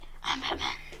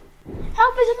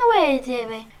Help is on the way,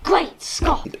 Davey. Great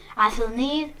Scott! I feel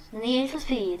the need for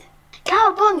speed.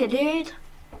 Cowabunga, dude!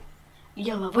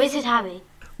 You're a wizard, Harry.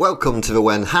 Welcome to the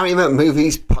When Harry Met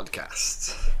Movies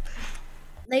podcast.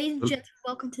 Ladies and gentlemen,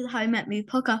 welcome to the How I Met Movie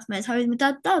podcast. It's Harry's my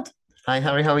dad. Hi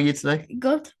Harry, how are you today?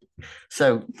 Good.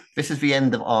 So this is the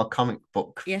end of our comic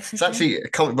book. Yes. It's actually a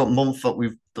comic book month that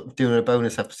we've doing a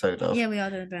bonus episode of. Yeah, we are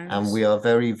doing a bonus. And we are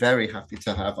very, very happy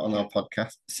to have on our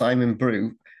podcast Simon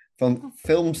Brew from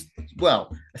Films.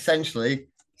 Well, essentially,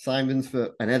 Simon's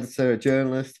an editor, a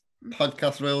journalist,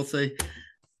 podcast royalty,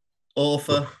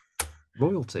 author.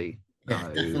 Royalty? No. Yeah,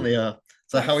 definitely are.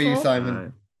 So how are you,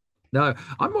 Simon? No,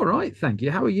 I'm all right, thank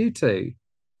you. How are you two?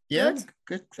 Yeah,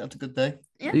 good. Had a good day.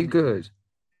 Yeah. Are you good?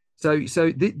 So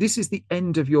this is the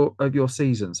end of your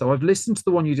season. So I've listened to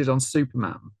the one you did on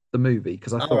Superman, the movie,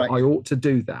 because I thought I ought to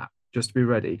do that just to be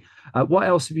ready. What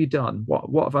else have you done?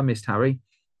 What have I missed, Harry?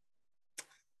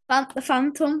 The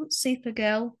Phantom,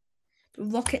 Supergirl,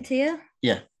 Rocketeer.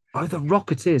 Yeah. Oh, the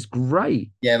Rocketeer's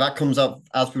great. Yeah, that comes up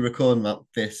as we record about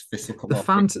this. This will come up.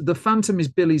 The Phantom is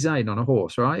Billy Zane on a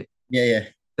horse, right? Yeah.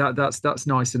 That's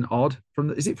nice and odd.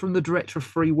 Is it from the director of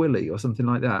Free Willy or something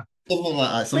like that? Something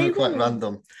like that. Something quite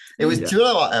random. It was. Yeah. Do you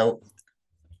know what?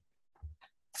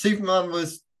 Superman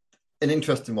was an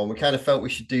interesting one. We kind of felt we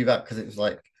should do that because it was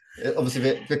like,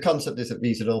 obviously the concept is that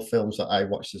these are all films that I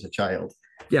watched as a child.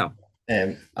 Yeah.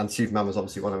 And Superman was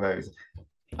obviously one of those.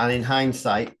 And in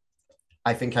hindsight,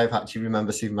 I think I've actually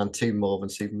remember Superman 2 more than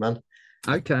Superman.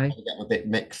 Okay. You get a bit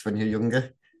mixed when you're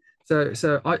younger.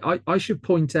 So I should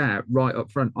point out right up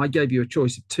front, I gave you a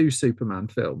choice of 2 Superman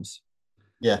films.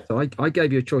 Yeah. So I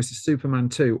gave you a choice of Superman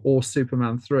 2 or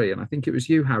Superman 3. And I think it was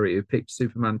you, Harry, who picked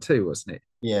Superman 2, wasn't it?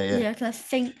 Yeah. Yeah, because I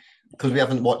think... Because we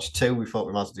haven't watched 2, we thought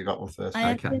we might as well do that one first.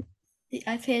 I've heard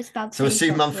it's bad. So was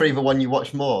Superman 3 the one you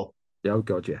watched more? Oh,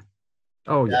 God, yeah.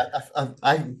 Oh, yeah.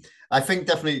 I think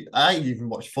definitely, I even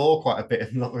watched 4 quite a bit,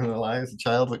 I'm not going to lie, as a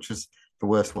child, which was the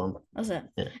worst one. Was it?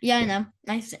 Yeah, I know.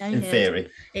 I in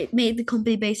theory. It made the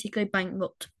company basically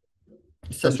bankrupt.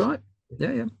 That's right.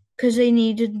 Yeah. Because they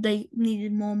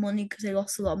needed more money because they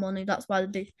lost a lot of money. That's why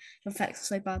the effects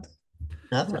are so bad.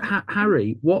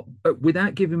 Harry, what?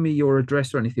 Without giving me your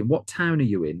address or anything, what town are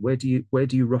you in? Where do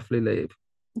you roughly live?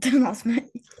 That's me.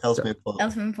 Ellesmere Port.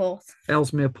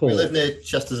 Ellesmere Port. We live near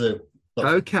Chester Zoo.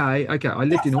 Okay. I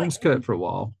lived in Ormskirk for a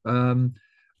while.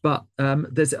 But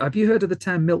have you heard of the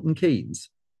town Milton Keynes?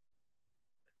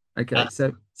 Okay,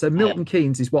 so Milton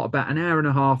Keynes is about an hour and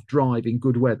a half drive in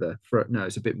good weather.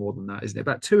 It's a bit more than that, isn't it?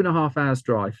 About 2.5 hours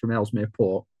drive from Ellesmere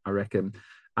Port, I reckon.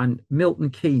 And Milton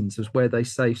Keynes was where they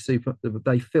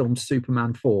filmed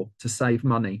Superman 4 to save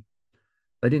money.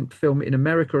 They didn't film it in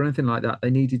America or anything like that.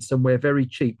 They needed somewhere very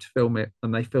cheap to film it,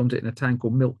 and they filmed it in a town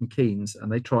called Milton Keynes,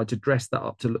 and they tried to dress that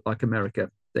up to look like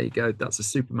America. There you go. That's a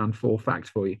Superman 4 fact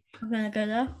for you. I'm going to go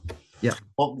there. Yeah.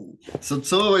 Well, so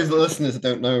always the listeners that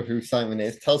don't know who Simon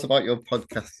is, tell us about your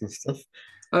podcast and stuff.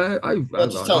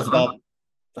 Just tell us about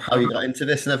how you got into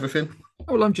this and everything.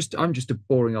 Well, I'm just a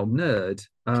boring old nerd,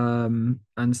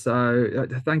 and so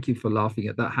thank you for laughing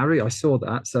at that, Harry. I saw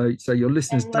that. So your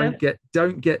listeners don't get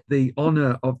the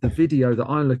honour of the video that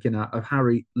I'm looking at of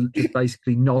Harry just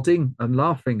basically nodding and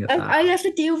laughing at that. I have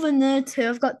to deal with a nerd too.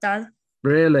 I've got Dad.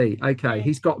 Really? Okay.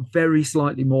 He's got very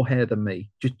slightly more hair than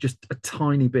me, just a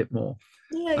tiny bit more.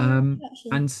 Yeah,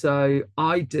 and so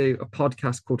I do a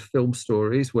podcast called Film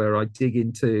Stories where I dig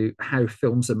into how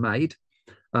films are made.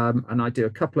 And I do a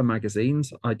couple of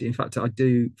magazines. I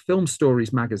do Film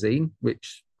Stories magazine,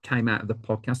 which came out of the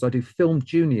podcast. I do Film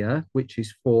Junior, which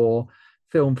is for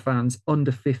film fans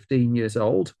under 15 years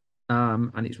old.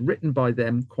 And it's written by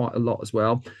them quite a lot as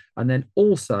well. And then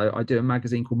also I do a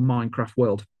magazine called Minecraft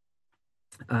World,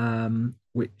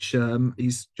 which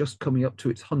is just coming up to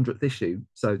its 100th issue.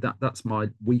 So that's my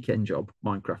weekend job,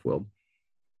 Minecraft World.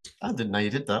 I didn't know you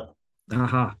did that.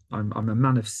 Aha, I'm a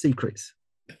man of secrets.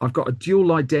 I've got a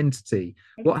dual identity.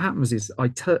 What happens is I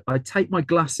take my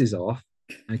glasses off,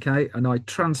 okay, and I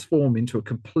transform into a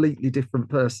completely different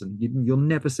person. You'll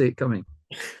never see it coming.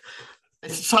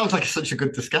 It sounds like such a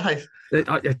good disguise.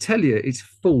 I tell you, it's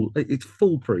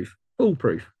foolproof.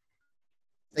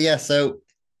 Yeah. So,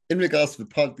 in regards to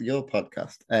your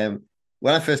podcast,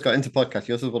 when I first got into podcasts,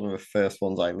 yours was one of the first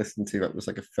ones I listened to. That was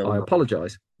like a film. I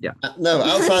apologise. Yeah. No,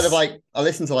 outside of I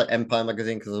listened to Empire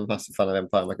Magazine because I'm a massive fan of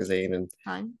Empire Magazine and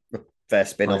their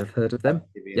spin-off. I've heard of them.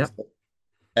 Yeah.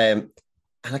 And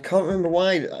I can't remember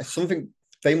why.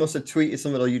 They must have tweeted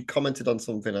something or you'd commented on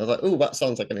something. I was like, oh, that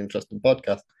sounds like an interesting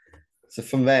podcast. So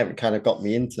from there, it kind of got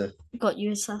me into. Got you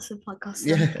obsessed with podcasts.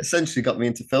 Yeah, essentially got me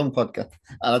into film podcast.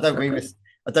 And I don't mean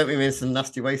this in a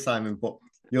nasty way, Simon, but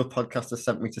your podcast has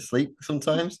sent me to sleep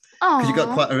sometimes because you've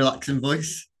got quite a relaxing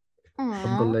voice.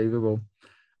 Unbelievable.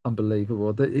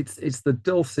 It's the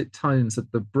dulcet tones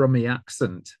of the Brummie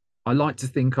accent. I like to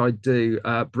think I do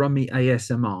Brummie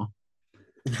ASMR.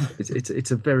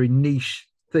 It's a very niche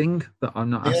thing that I'm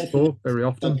not asked for very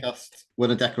often. Podcast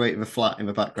when I decorated the flat in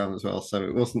the background as well, so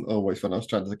it wasn't always when I was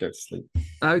trying to go to sleep.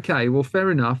 Okay, well,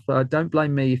 fair enough. Don't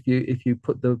blame me if you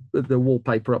put the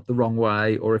wallpaper up the wrong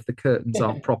way or if the curtains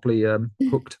aren't properly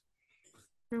hooked.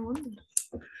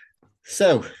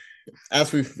 So,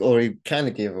 as we've already kind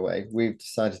of gave away, we've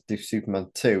decided to do Superman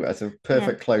 2 as a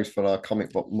perfect close for our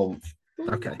comic book month.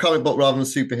 Okay. Comic book rather than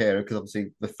superhero, because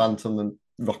obviously the Phantom and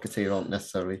Rocketeer aren't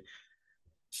necessarily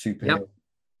superhero. Yep.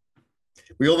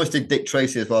 We almost did Dick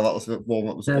Tracy as well. That was one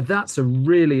that was. Now, that's a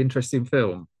really interesting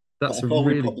film. I thought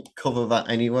we'd probably cover that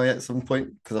anyway at some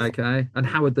point. Okay. And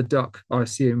Howard the Duck, I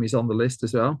assume, is on the list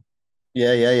as well.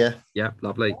 Yeah. Yeah,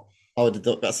 lovely. Howard the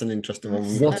Duck, that's an interesting one.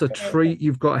 What a treat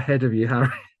you've got ahead of you, Harry.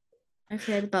 I've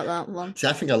heard about that one. See,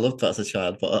 I think I loved that as a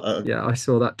child, but yeah, I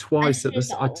saw that twice at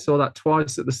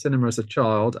the cinema as a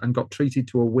child and got treated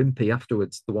to a Wimpy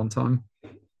afterwards the one time.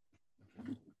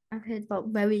 I've heard about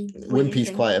very Wimpy's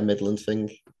quite a Midlands thing.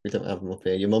 We don't have them up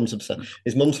here. Your mum's upset.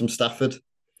 His mum's from Stafford.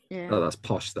 Yeah. Oh, that's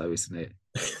posh though, isn't it?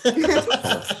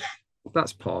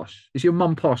 That's posh. Is your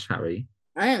mum posh, Harry?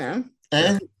 I don't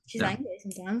know. She's No. angry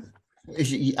sometimes.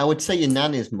 I would say your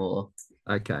nan is more.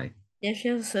 Okay. Yeah, she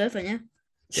has a servant, yeah.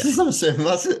 She's not a servant.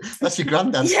 That's your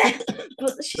granddad. Yeah,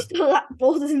 but she's still that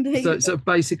bolder than me. So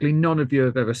basically, none of you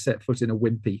have ever set foot in a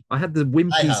Wimpy. I had the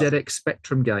Wimpy ZX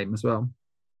Spectrum game as well.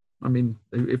 I mean,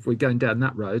 if we're going down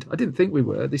that road, I didn't think we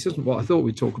were. This isn't what I thought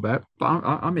we'd talk about, but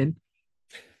I'm in.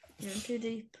 You're too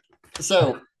deep.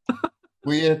 So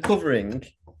we are covering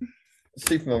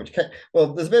Superman.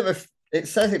 There's a bit of it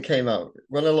says it came out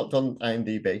when I looked on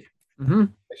IMDb. Mm-hmm.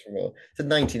 It's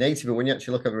 1980, but when you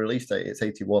actually look at the release date, it's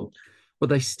 81. Well,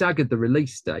 they staggered the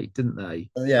release date, didn't they?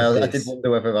 Yeah, I did wonder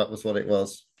whether that was what it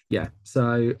was. Yeah.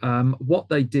 So what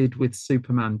they did with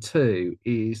Superman 2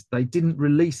 is they didn't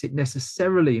release it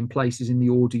necessarily in places in the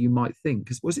order you might think.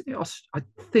 Because was it? I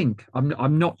think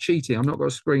I'm not cheating. I've not got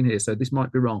a screen here, so this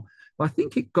might be wrong. But I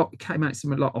think it came out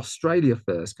something like Australia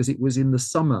first because it was in the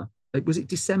summer. Was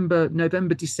it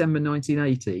November, December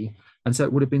 1980? And so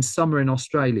it would have been summer in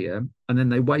Australia, and then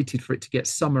they waited for it to get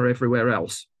summer everywhere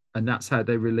else. And that's how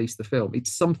they released the film.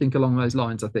 It's something along those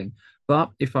lines, I think.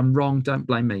 But if I'm wrong, don't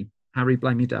blame me. Harry,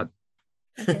 blame your dad.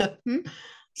 Okay.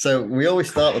 So we always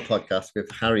start the podcast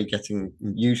with Harry getting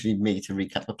usually me to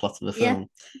recap the plot of the film.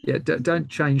 Yeah, don't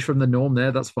change from the norm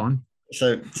there. That's fine.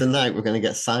 So tonight we're going to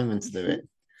get Simon to do it.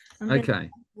 Okay.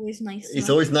 Always nice. It's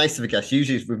always nice to be guessed.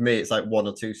 Usually with me, it's like one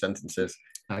or two sentences.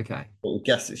 Okay. But with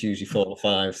guests, it's usually 4 or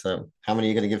 5. So how many are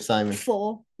you going to give Simon?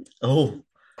 4. Oh.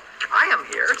 I am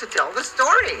here to tell the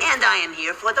story. And I am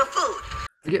here for the food.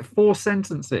 You get 4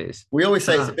 sentences. We always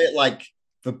say it's a bit like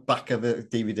the back of a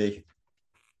DVD.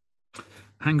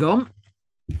 Hang on.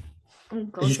 Oh,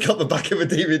 God. He's got the back of a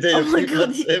DVD. Oh my God.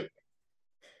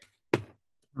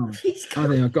 I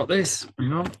think I've got this.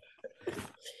 Hang on.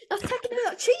 That's technically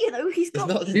not cheating, though. He's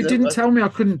got. You didn't tell me I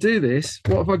couldn't do this.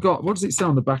 What have I got? What does it say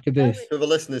on the back of this? For the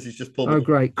listeners, he's just pulled. Oh,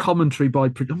 great. Commentary by...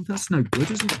 Oh, that's no good,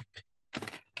 is it?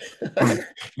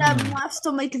 I'm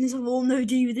still making this of all no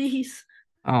DVDs.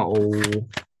 Oh.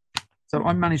 So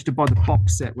I managed to buy the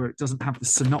box set where it doesn't have the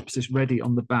synopsis ready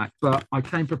on the back, but I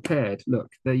came prepared.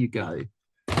 Look, there you go.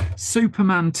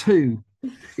 Superman 2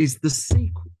 is the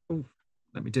sequel. Oh,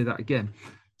 let me do that again.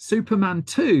 Superman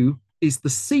 2 is the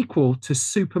sequel to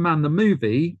Superman the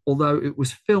movie, although it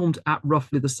was filmed at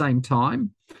roughly the same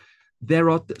time.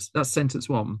 That's sentence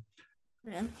 1.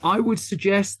 Yeah. I would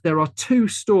suggest there are 2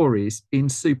 stories in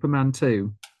Superman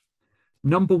 2.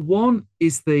 Number 1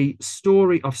 is the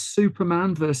story of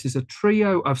Superman versus a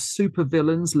trio of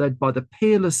supervillains led by the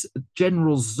peerless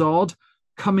General Zod,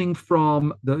 coming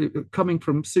from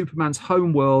Superman's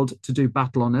home world to do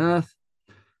battle on Earth.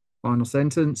 Final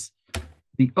sentence.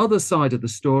 The other side of the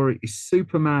story is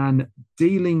Superman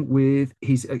dealing with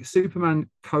his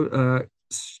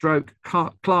stroke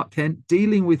Clark Kent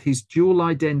dealing with his dual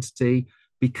identity,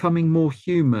 becoming more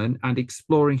human, and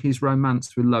exploring his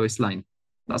romance with Lois Lane.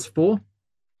 That's 4.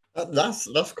 That's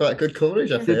quite good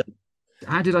coverage, I feel.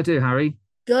 How did I do, Harry?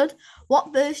 Good.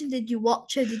 What version did you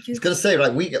watch? Or did you? I was going to say,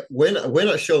 like, we're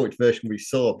not sure which version we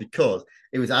saw because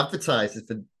it was advertised at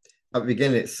the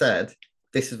beginning. It said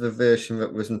this is the version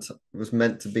that was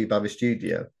meant to be by the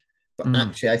studio, but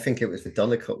actually, I think it was the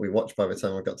Donna cut we watched by the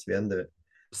time I got to the end of it.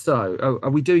 So, are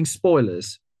we doing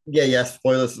spoilers? Yeah,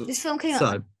 spoilers. This film came out.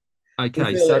 So,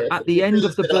 okay. So at the end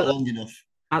of the long enough.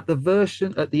 at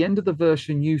the end of the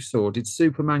version you saw, did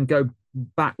Superman go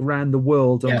back round the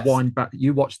world and Yes. wind back?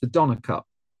 You watched the Donner Cut.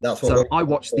 That's what So we're- I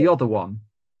watched the other one.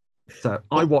 So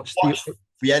I watched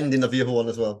the ending of the other one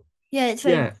as well. Yeah, it's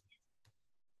very yeah.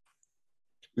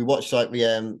 We watched like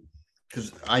the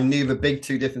because I knew the big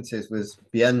two differences was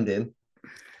the ending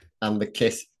and the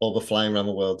kiss or the flying around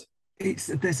the world.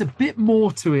 There's a bit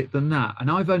more to it than that, and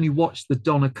I've only watched the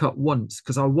Donner Cut once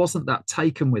because I wasn't that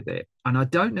taken with it, and I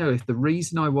don't know if the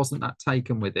reason I wasn't that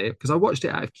taken with it because I watched it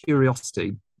out of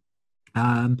curiosity,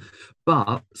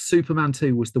 but Superman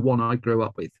 2 was the one I grew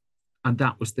up with, and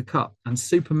that was the cut. And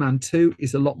Superman 2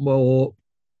 is a lot more.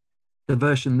 The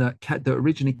version that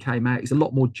originally came out is a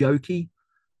lot more jokey.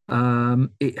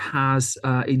 It has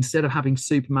instead of having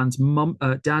Superman's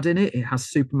dad in it, it has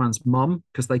Superman's mum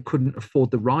because they couldn't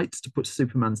afford the rights to put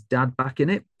Superman's dad back in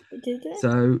it. Did it?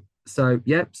 So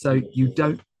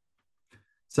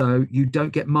you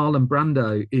don't get Marlon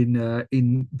Brando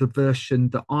in the version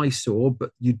that I saw,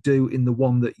 but you do in the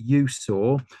one that you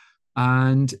saw,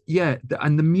 and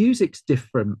and the music's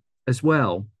different as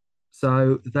well.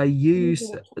 So they use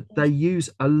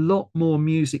a lot more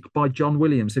music by John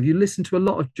Williams. Have you listened to a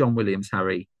lot of John Williams,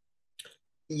 Harry?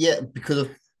 Yeah, because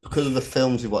of the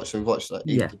films we watched. We watched like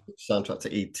Yeah. soundtrack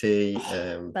to E.T.,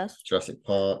 Best. Jurassic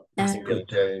Park, Indiana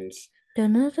Jones,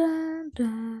 Dun, dun,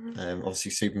 dun, dun,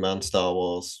 obviously Superman, Star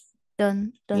Wars,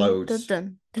 dun, dun, Loads.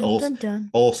 dun, dun, All- dun, dun.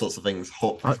 all sorts of things.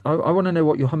 Hook. I want to know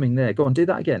what you're humming there. Go on, do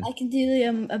that again. I can do the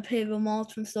Imperial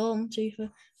March from Storm too for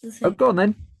the Oh, thing. go on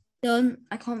then. Done.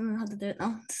 I can't remember how to do it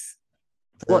now.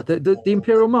 What the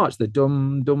Imperial March? The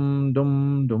dum dum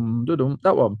dum dum dum dum.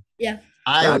 That one.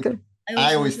 I Okay.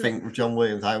 I always think with John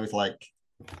Williams, I always like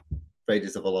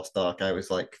Raiders of the Lost Ark. I always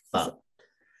like that.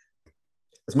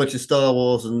 As much as Star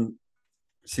Wars and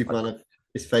Superman are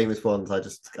his famous ones,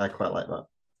 I quite like that.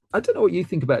 I don't know what you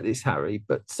think about this, Harry,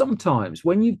 but sometimes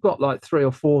when you've got like 3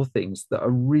 or 4 things that are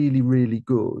really, really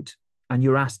good and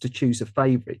you're asked to choose a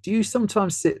favorite, do you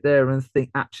sometimes sit there and think,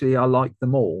 actually, I like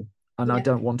them all and I Yeah.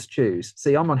 don't want to choose?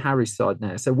 See, I'm on Harry's side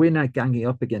now. So we're now ganging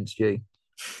up against you.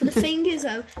 But the thing is,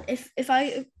 though, if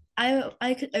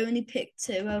I could only pick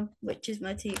 2, which is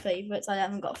my 2 favorites. I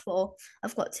haven't got 4.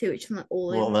 I've got 2, which is my all.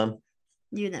 What of them?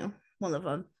 You know, one of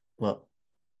them. What?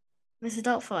 Mr.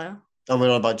 Doubtfire. Oh, we're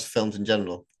on about just films in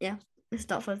general. Mr.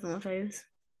 Doubtfire's one of my favorites.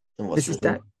 And what's Mrs.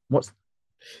 Doubt. What's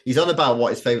He's on about what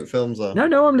his favorite films are.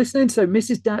 no, I'm listening. So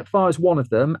Mrs. Doubtfire is one of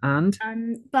them, and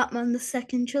And Batman the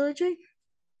second trilogy.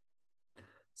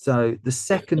 so the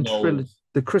second Nolans. trilogy,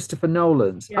 the Christopher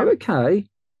Nolans. Yeah. Oh,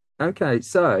 okay.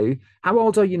 So how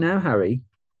old are you now, Harry?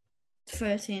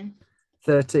 13.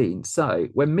 13. So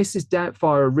when Mrs.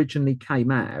 Doubtfire originally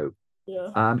came out,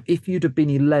 Yeah. if you'd have been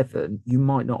 11, you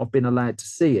might not have been allowed to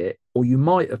see it, or you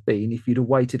might have been if you'd have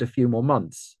waited a few more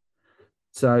months.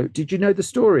 So did you know the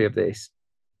story of this?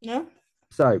 No?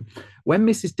 So when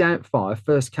Mrs. Doubtfire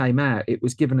first came out, it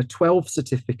was given a 12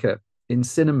 certificate in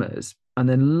cinemas, and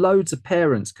then loads of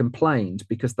parents complained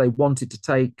because they wanted to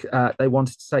take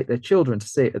their children to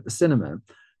see it at the cinema,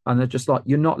 and they're just like,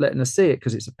 you're not letting us see it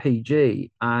because it's a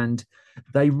PG. And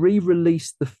they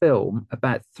re-released the film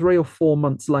about 3 or 4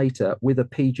 months later with a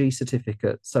PG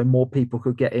certificate, so more people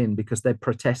could get in because they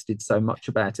protested so much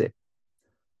about it.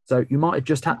 So you might have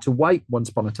just had to wait once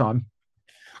upon a time.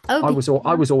 I was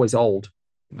always old.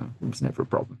 No, it was never a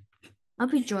problem. I'll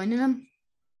be joining them.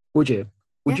 Would you?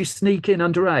 Would Yeah. you sneak in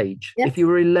underage? Yeah. If you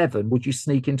were 11, would you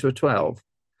sneak into a 12?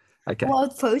 Okay. Well,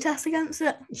 I'd protest against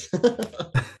it.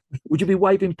 Would you be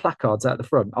waving placards out the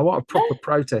front? I want a proper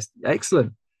protest.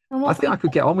 Excellent. And I what think I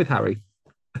could get on with Harry.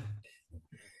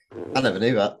 I never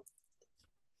knew that.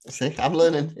 See, I'm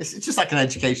learning. It's just like an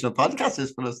educational podcast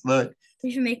is for us to learn.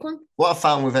 we should make one. What I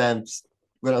found with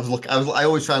when I was looking, I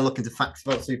always try and look into facts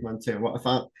about Superman 2. And what I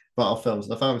found about our films,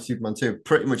 and I found with Superman 2,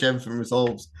 pretty much everything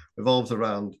revolves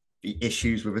around the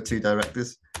issues with the 2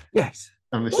 directors Yes.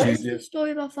 and the What is studio. the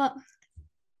story about that?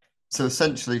 So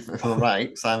essentially, if I'm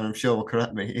right, Simon, I'm sure will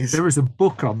correct me. Is There is a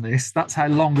book on this. That's how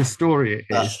long a story it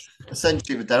is.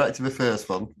 essentially the director of the first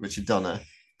one, Richard Donner,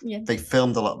 Yeah. they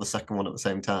filmed a lot of the second one at the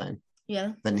same time.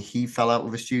 Yeah. Then he fell out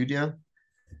with the studio.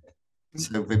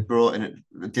 So they brought in,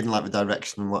 didn't like the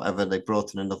direction and whatever. They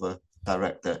brought in another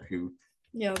director who,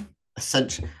 Yeah.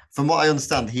 essentially, from what I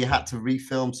understand, he had to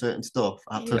refilm certain stuff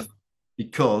Yeah.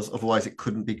 because otherwise it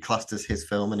couldn't be classed as his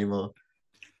film anymore.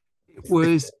 It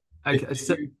was okay, If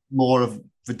so, he did more of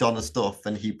the Donner stuff,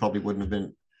 then he probably wouldn't have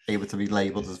been able to be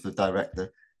labelled as the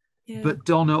director. Yeah. but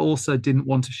Donna also didn't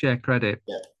want to share credit.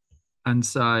 Yeah. And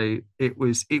so it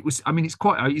was. I mean,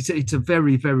 it's a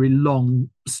very, very long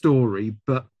story,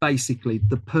 but basically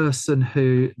the person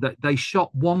that they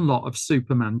shot one lot of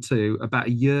Superman 2 about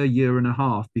a year and a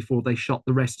half before they shot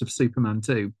the rest of Superman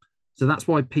 2. So that's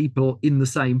why people in the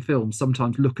same film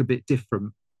sometimes look a bit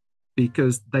different,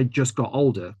 because they just got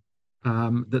older,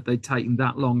 that they'd taken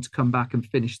that long to come back and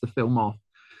finish the film off.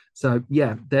 So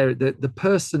yeah, the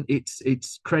person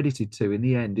it's credited to in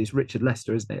the end is Richard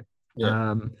Lester, isn't it?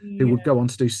 Yeah. Who would go on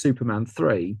to do Superman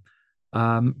 3.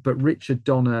 But Richard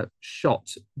Donner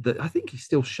shot that. I think he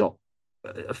still shot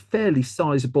a fairly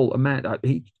sizable amount.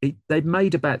 They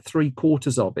made about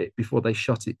 3/4 of it before they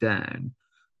shut it down,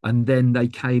 and then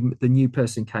the new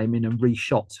person came in and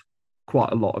reshot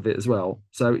quite a lot of it as well.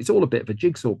 So it's all a bit of a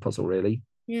jigsaw puzzle, really.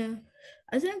 Yeah.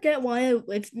 I don't get why,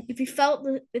 if you felt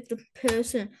that with the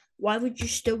person, why would you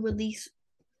still release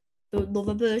the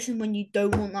other version when you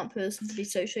don't want that person to be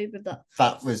associated with that?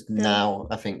 That was now,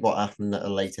 I think what happened at a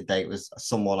later date was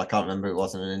someone, I can't remember who it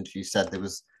was, in an interview said there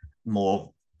was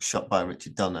more shot by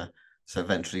Richard Donner. So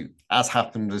eventually, as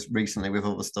happened as recently with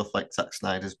other stuff like Zack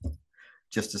Snyder's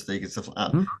Justice League and stuff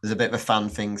like that, there's a bit of a fan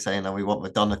thing saying, we want the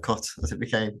Donner cut, as it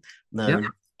became known.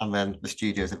 Yep. And then the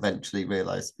studios eventually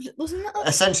realised,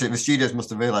 essentially the studios must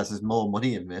have realised there's more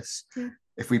money in this. Yeah.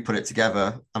 If we put it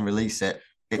together and release it,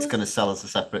 it's going to sell as a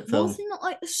separate film. Was it not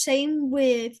like the same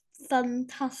with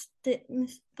Fantastic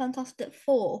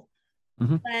Four,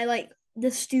 where like the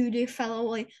studio fell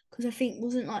away because I think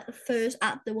wasn't like the first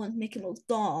act they wanted to make it look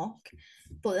dark,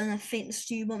 but then I think the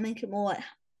studio wanted to make it more like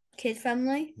kid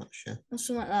friendly, not sure, or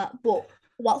something like that. But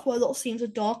that's why a lot of scenes are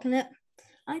dark in it.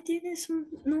 I do know some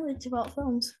knowledge about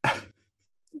films.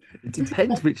 It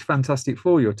depends which Fantastic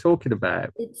Four you're talking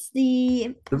about. It's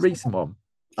the recent one.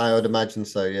 I would imagine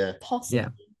so, yeah. Possibly. Yeah.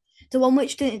 The one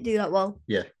which didn't do that well.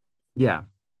 Yeah. Yeah.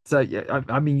 So yeah,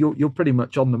 I mean you're pretty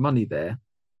much on the money there.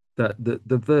 That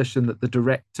the version that the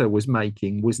director was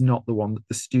making was not the one that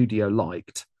the studio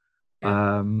liked.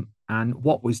 Yeah. And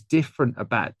what was different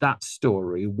about that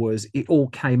story was it all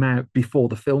came out before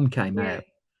the film came out.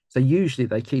 So usually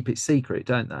they keep it secret,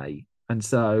 don't they? And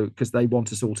so, because they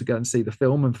want us all to go and see the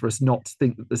film and for us not to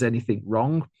think that there's anything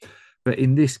wrong. But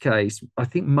in this case, I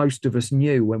think most of us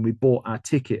knew when we bought our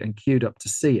ticket and queued up to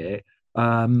see it,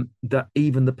 that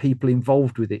even the people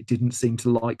involved with it didn't seem to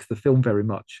like the film very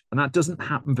much. And that doesn't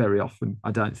happen very often,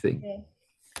 I don't think. Yeah.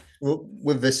 Well,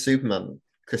 with this Superman,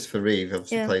 Christopher Reeve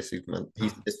obviously plays Superman.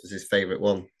 This was his favourite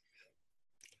one.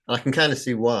 And I can kind of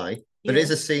see why. There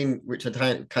is a scene which I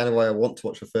kind of why I want to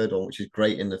watch the third one, which is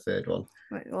great in the third one.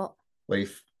 Wait, what? Where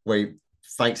he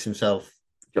fights himself.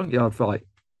 Junkyard fight.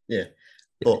 Yeah.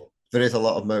 But there is a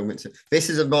lot of moments. This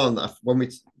is a one that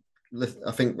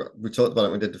I think we talked about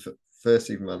it when we did the first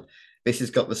Superman. This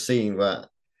has got the scene where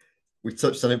we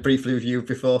touched on it briefly with you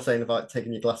before, saying about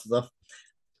taking your glasses off.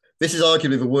 This is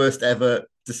arguably the worst ever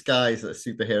disguise that a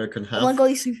superhero can have. Oh my god,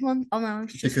 he's Superman. Oh no.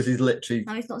 Because he's literally,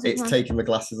 no, he's not Superman. It's taking the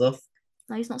glasses off.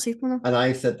 No, he's not Superman. And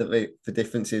I said that the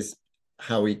difference is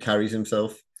how he carries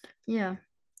himself. Yeah.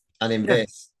 And in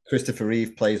this, Christopher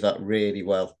Reeve plays that really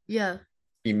well. Yeah.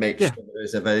 He makes sure there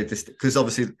is a very distinct, because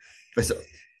obviously it's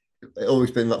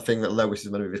always been that thing that Lois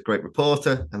is meant to be this great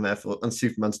reporter, and therefore, and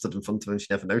Superman stood in front of her and she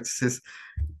never notices.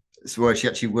 It's where she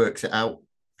actually works it out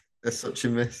as such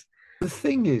in this. The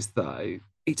thing is, though,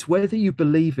 it's whether you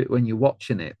believe it when you're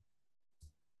watching it.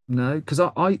 No, because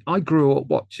I grew up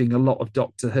watching a lot of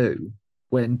Doctor Who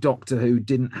when Doctor Who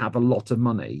didn't have a lot of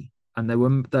money, and they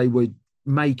were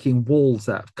making walls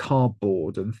out of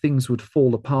cardboard and things would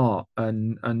fall apart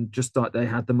and just like they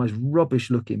had the most rubbish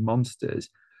looking monsters.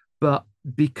 But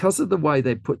because of the way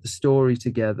they put the story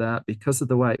together, because of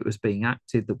the way it was being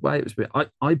acted, the way it was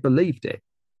I believed it.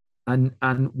 And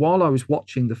while I was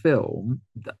watching the film,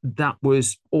 that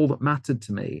was all that mattered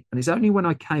to me. And it's only when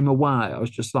I came away, I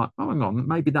was just like, oh, hang on,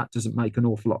 maybe that doesn't make an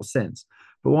awful lot of sense.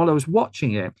 But while I was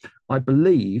watching it, I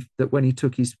believe that when he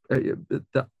took his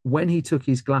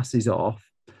glasses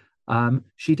off,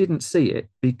 she didn't see it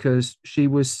because she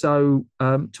was so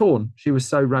torn. She was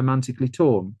so romantically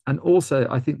torn. And also,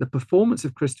 I think the performance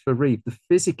of Christopher Reeve, the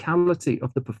physicality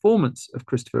of the performance of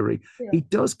Christopher Reeve, he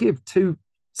does give two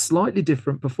slightly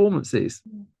different performances.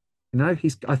 You know,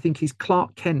 I think he's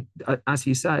Clark Kent, as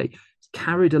you say,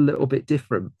 carried a little bit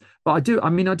different. But I do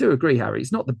agree, Harry,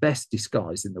 it's not the best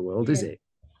disguise in the world, is it?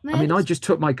 I just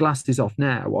took my glasses off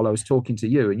now while I was talking to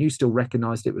you, and you still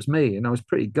recognized it was me, and I was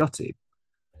pretty gutted.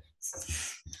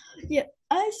 Yeah,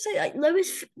 I'd say like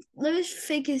Lois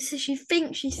figures, she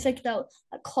thinks she's figured out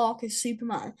that Clark is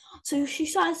Superman, so she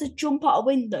decides to jump out a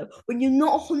window when you're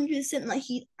not 100% like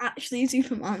he's actually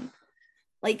Superman.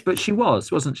 Like, But she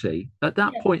was, wasn't she? At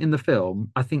that Yeah. point in the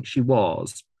film, I think she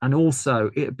was. And also,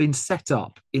 it had been set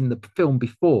up in the film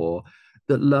before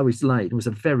that Lois Lane was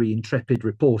a very intrepid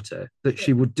reporter, that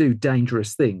she would do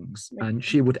dangerous things and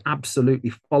she would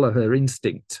absolutely follow her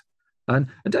instinct. And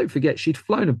don't forget, she'd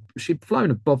flown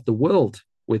above the world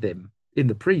with him in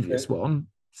the previous one.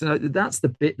 So that's the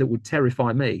bit that would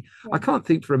terrify me. I can't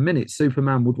think for a minute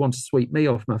Superman would want to sweep me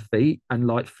off my feet and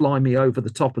like fly me over the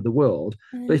top of the world.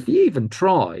 But if he even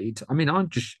tried, I mean, I'm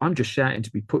just shouting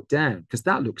to be put down because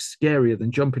that looks scarier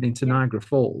than jumping into Niagara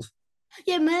Falls.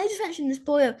 yeah, may I just mention this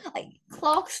boy? Like,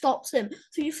 Clark stops him,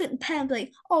 so you think the parent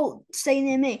like, "Oh, stay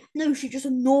near me." No, she just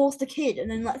ignores the kid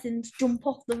and then lets him jump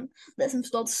off them, lets him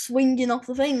start swinging off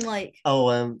the thing. Like,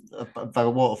 By a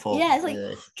waterfall. yeah, it's like,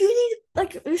 do you need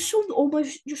like? There's some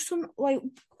almost just some like.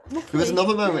 There was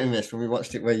another moment in this when we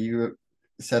watched it where you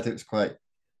said it was quite.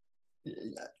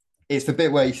 It's the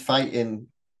bit where he's fighting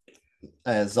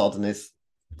Zod and his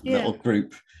little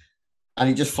group, and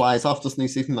he just flies off, doesn't he,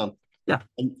 Superman? Yeah,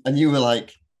 and you were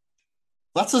like,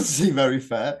 that doesn't seem very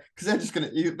fair because they're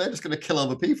just gonna kill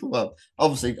other people. Well,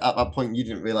 obviously at that point you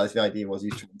didn't realize the idea was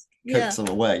you trying to coax them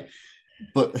away,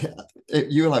 but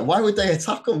you were like, why would they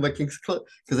attack them by King's Cliff?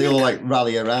 Because they all like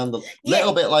rally around them,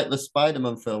 little bit like the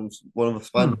Spider-Man films. One of the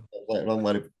Spider-Man films later on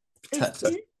where they protect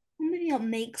them. Somebody not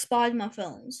make Spider-Man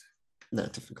films. No,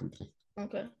 different company.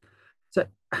 Okay. So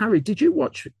Harry, did you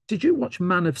watch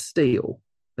Man of Steel?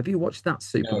 Have you watched that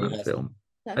Superman film?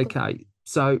 Okay,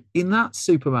 so in that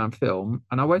Superman film,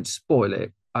 and I won't spoil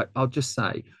it, I'll just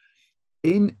say,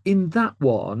 in that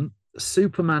one,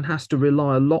 Superman has to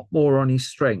rely a lot more on his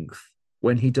strength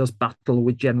when he does battle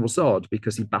with General Zod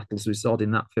because he battles with Zod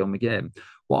in that film again.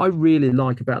 What I really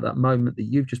like about that moment that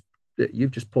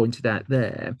you've just pointed out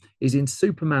there is in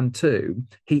Superman 2,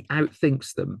 he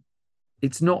outthinks them.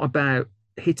 It's not about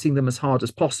hitting them as hard as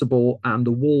possible and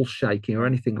the wall shaking or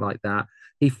anything like that.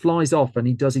 He flies off and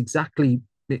he does exactly.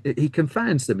 He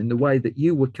confounds them in the way that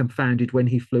you were confounded when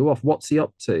he flew off. What's he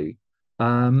up to?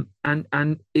 And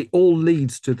it all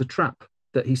leads to the trap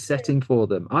that he's setting for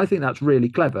them. I think that's really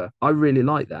clever. I really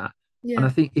like that. Yeah. And I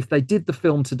think if they did the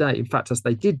film today, in fact, as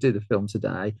they did do the film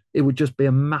today, it would just be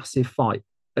a massive fight,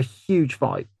 a huge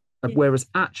fight. Whereas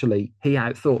actually he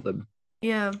outthought them.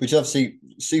 Yeah. Which obviously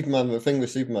Superman, the thing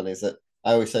with Superman is that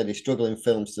I always say they struggle in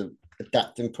films to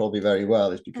adapt him probably very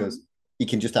well is because he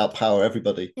can just outpower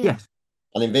everybody. Yes.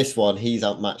 And in this one, he's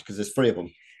outmatched because there's 3 of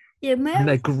them. Yeah, and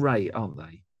they're great, aren't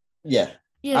they? Yeah.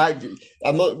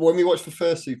 I'm not, when we watched the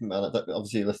first Superman,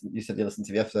 obviously you said you listened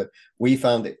to the episode. We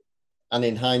found it, and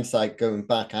in hindsight, going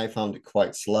back, I found it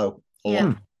quite slow.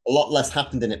 A lot less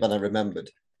happened in it than I remembered.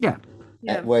 Yeah.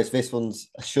 Whereas this one's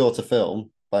a shorter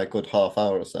film by a good half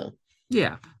hour or so.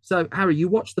 Yeah. So Harry, you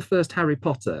watched the first Harry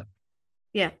Potter.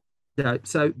 Yeah.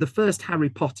 So the first Harry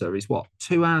Potter is what,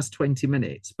 2 hours, 20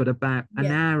 minutes, but about an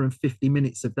hour and 50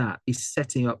 minutes of that is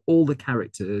setting up all the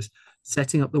characters,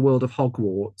 setting up the world of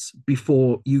Hogwarts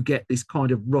before you get this kind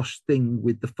of rush thing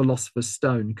with the Philosopher's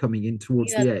Stone coming in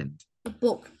towards the end. The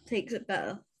book takes it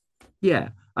better. Yeah.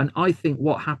 And I think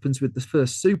what happens with the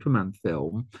first Superman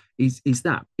film is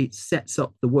that it sets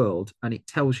up the world and it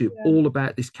tells you all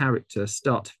about this character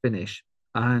start to finish.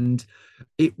 And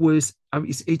it was, I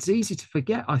mean, it's easy to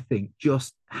forget, I think,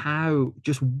 just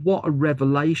what a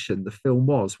revelation the film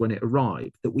was when it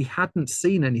arrived, that we hadn't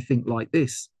seen anything like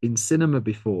this in cinema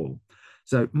before.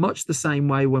 So much the same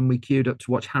way when we queued up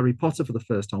to watch Harry Potter for the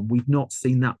first time, we'd not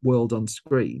seen that world on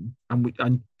screen. And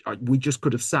we just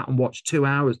could have sat and watched 2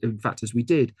 hours, in fact, as we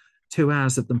did, 2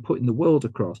 hours of them putting the world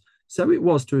across. So it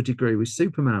was to a degree with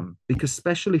Superman, because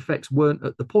special effects weren't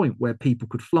at the point where people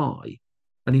could fly.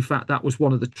 And in fact, that was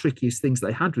one of the trickiest things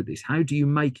they had with this. How do you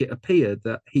make it appear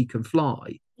that he can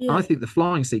fly? Yeah. I think the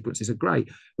flying sequences are great.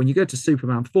 When you go to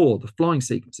Superman 4, the flying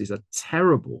sequences are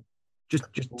terrible, just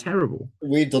terrible.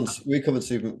 We covered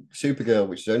Supergirl,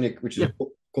 which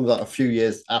comes out a few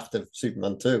years after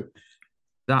Superman 2.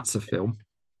 That's a film.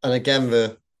 And again,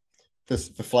 the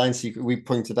flying sequence, we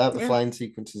pointed out the flying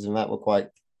sequences in that were quite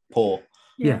poor.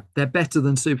 Yeah, they're better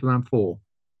than Superman 4.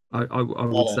 I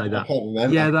would say that. I can't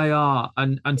remember. Yeah, they are.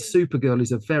 And Supergirl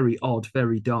is a very odd,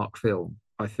 very dark film,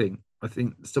 I think. I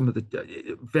think some of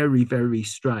the very, very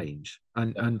strange.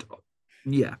 And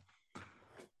yeah.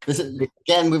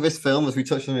 Again, with this film, as we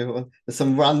touched on it, there's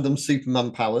some random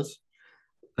Superman powers.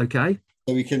 Okay.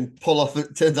 So we can pull off,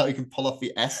 it turns out we can pull off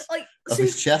the S of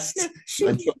his chest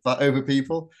and drop that over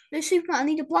people. No, Superman, I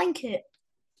need a blanket.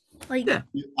 And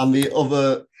the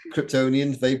other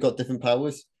Kryptonians, they've got different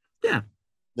powers. Yeah.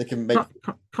 They can make.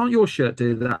 Can't your shirt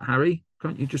do that, Harry?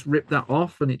 Can't you just rip that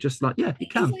off and it just you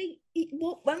can?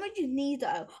 When would you need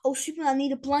that? Oh, Superman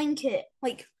need a blanket.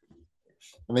 Like,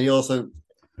 I mean, he also,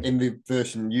 in the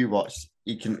version you watched,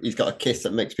 he's got a kiss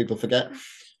that makes people forget.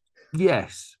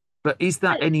 Yes, but is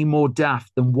that any more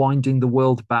daft than winding the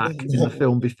world back in the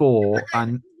film before?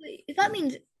 And if that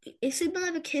means if Superman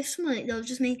ever kiss someone, they'll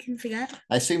just make him forget.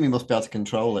 I assume he must be able to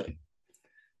control it.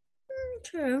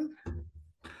 True.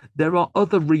 there are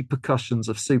other repercussions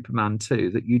of Superman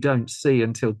 2 that you don't see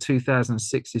until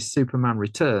 2006's Superman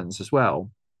Returns as well,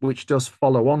 which does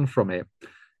follow on from it,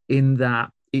 in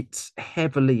that it's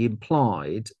heavily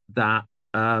implied that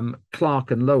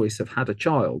Clark and Lois have had a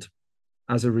child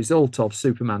as a result of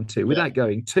Superman 2, without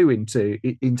going too into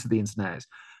the ins and outs.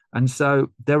 And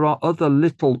so there are other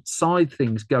little side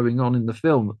things going on in the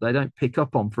film that they don't pick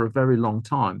up on for a very long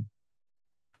time.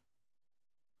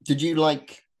 Did you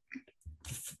like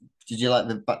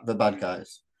the bad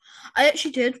guys? I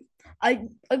actually did. I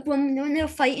when they were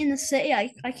fighting in the city,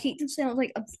 I keep them saying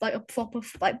it was like a proper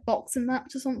like boxing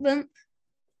match or something.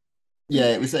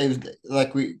 Yeah, it was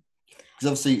like because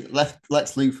obviously Lex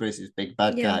Luthor is his big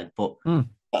bad guy, but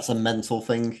that's a mental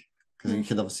thing because you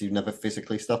can obviously never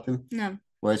physically stop him. No.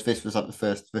 Whereas this was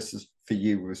for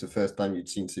you was the first time you'd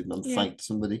seen Superman fight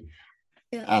somebody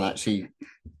and actually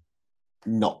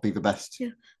not be the best.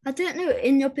 Yeah, I don't know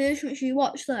in your version which you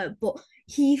watched though, but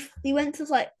he went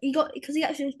to because he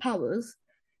actually has powers.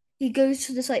 He goes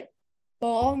to this like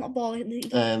bar, not bar,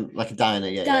 like a diner,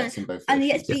 it's in both. And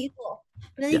he gets beat up.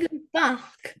 But then he goes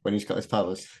back when he's got his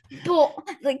powers. But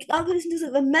like that person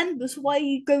doesn't remember, so why are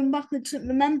you going back and doesn't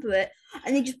remember it?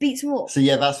 And he just beats him up. So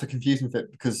yeah, that's the confusing bit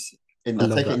because in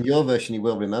your version he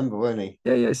will remember, won't he?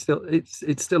 Yeah,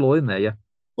 it's still all in there, yeah.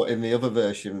 But in the other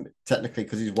version, technically,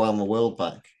 because he's wound the world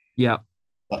back,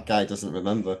 that guy doesn't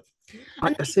remember.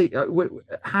 I see,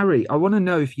 Harry. I want to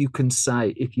know if you can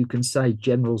say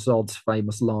General Zod's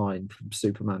famous line from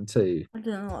Superman 2. I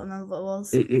don't know what remember it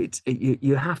was.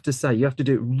 You have to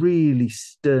do it really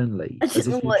sternly, as if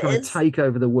you're trying to take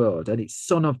over the world. And it's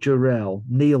 "Son of Jor-El,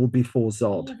 kneel before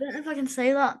Zod." I don't know if I can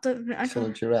say that. Son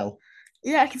of Jor-El.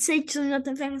 Yeah, I can say something. I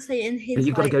don't think I can say it in his. But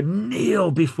you've got to go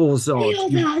kneel before Zod. Kneel,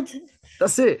 Dad.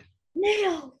 That's it.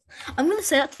 Kneel. I'm going to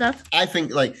say that to Dad. I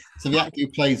think so the actor who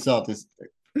plays Zod is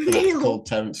called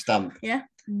Terrence Stamp. Yeah.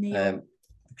 Kneel. I'm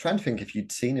trying to think if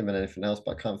you'd seen him in anything else,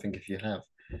 but I can't think if you have.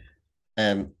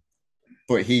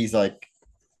 But he's like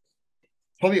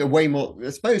probably a way more.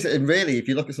 I suppose, and really, if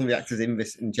you look at some of the actors in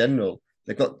this in general,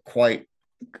 they've got quite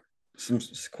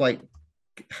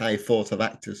high thought of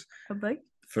actors.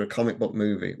 For a comic book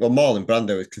movie. Well, Marlon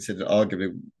Brando is considered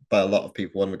arguably by a lot of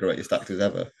people one of the greatest actors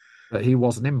ever. But he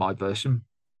wasn't in my version.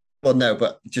 Well, no,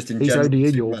 but just in general. He's only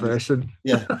in your Superman version.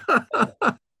 Yeah.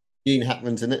 Gene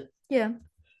Hackman's in it. Yeah.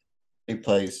 He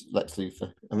plays Lex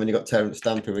Luthor. And then you got Terrence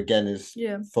Stamp, who again is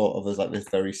thought of as like this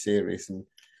very serious. And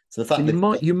so the fact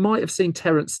you might have seen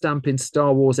Terrence Stamp in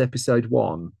Star Wars Episode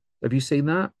 1. Have you seen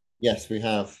that? Yes, we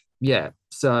have. Yeah,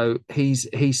 so he's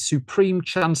Supreme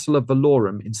Chancellor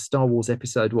Valorum in Star Wars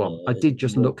Episode 1. I did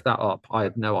just look that up. I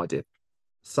had no idea.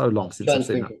 So long since I've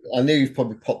seen that. I knew he's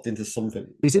probably popped into something.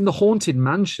 He's in the Haunted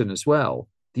Mansion as well,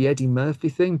 the Eddie Murphy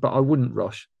thing, but I wouldn't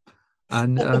rush.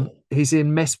 And he's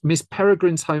in Miss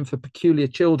Peregrine's Home for Peculiar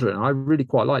Children. I really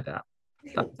quite like that.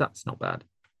 That's not bad.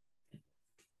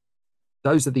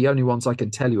 Those are the only ones I can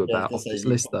tell you about off this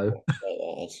list, though.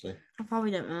 I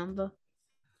probably don't remember.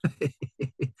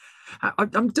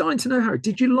 I'm dying to know, Harry,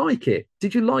 did you like it?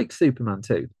 Did you like Superman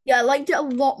 2? Yeah, I liked it a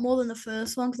lot more than the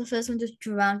first one, because the first one just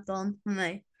dragged on for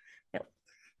me.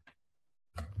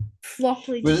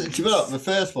 Properly. The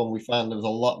first one we found there was a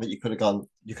lot that you could have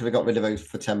got rid of those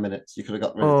for 10 minutes. You could have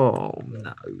got rid of. Oh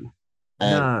no.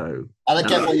 No. And I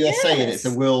get what you're saying, it's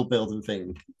a world building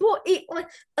thing. But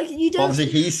you don't. Obviously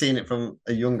he's seen it from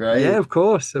a younger age. Yeah, of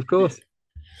course. And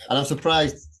I'm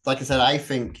surprised, like I said,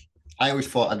 I always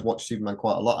thought I'd watched Superman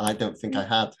quite a lot, and I don't think I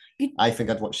had. I think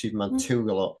I'd watched Superman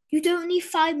 2 a lot. You don't need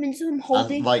 5 minutes of him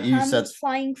holding, and like you said,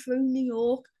 flying through New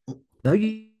York. No,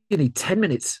 you need 10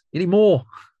 minutes. You need more.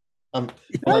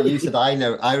 Like you said,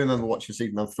 I remember watching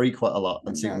Superman 3 quite a lot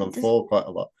and Superman 4 quite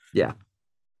a lot. Yeah.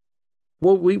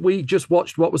 Well, we just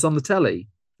watched what was on the telly.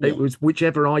 Yeah. It was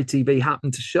whichever ITV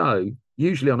happened to show,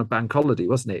 usually on a bank holiday,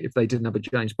 wasn't it? If they didn't have a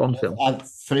James Bond film.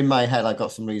 In my head, I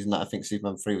got some reason that I think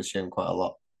Superman 3 was shown quite a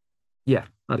lot. Yeah,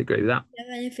 I'd agree with that.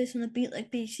 Yeah, and if it's on a beat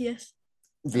like VHS.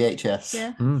 VHS.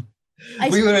 Yeah.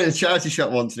 We were in a charity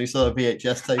shop once and we saw a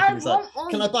VHS tape and he was like,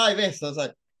 "Can I buy this?" I was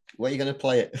like, "Where are you going to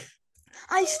play it?"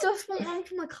 I just want one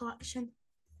for my collection.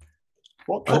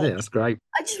 What? I think that's great.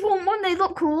 I just want one. They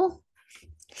look cool.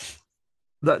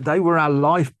 that they were our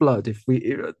lifeblood.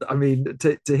 I mean,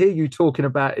 to hear you talking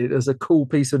about it as a cool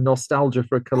piece of nostalgia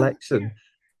for a collection,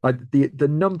 the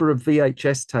number of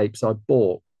VHS tapes I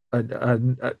bought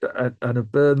and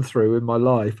have burned through in my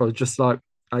life, I was just like,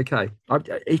 okay,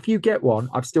 if you get one,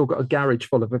 I've still got a garage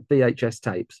full of VHS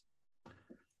tapes.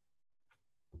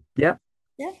 Yeah,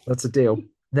 that's a deal.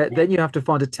 Then you have to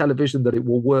find a television that it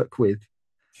will work with.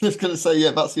 I was going to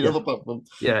say, that's the other problem.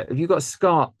 Yeah, if you've got a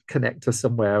SCART connector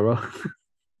somewhere, or...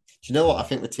 Do you know what? I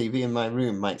think the TV in my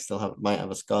room might have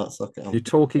a SCART socket on. You're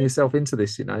talking yourself into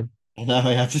this, you know. I know.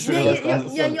 I just realised.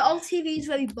 Your old TV is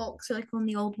very boxy, like on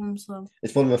the old ones. So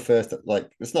it's one of the first.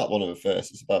 It's not one of the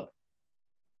first. It's about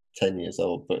 10 years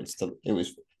old, but it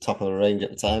was top of the range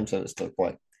at the time, so it's still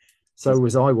quite. So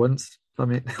was I once. I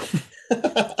mean,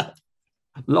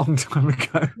 long time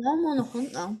ago. Now I'm on a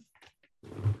hunt now.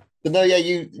 But no,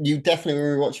 you definitely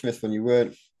were watching this one. You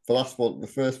weren't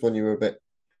the first one. You were a bit.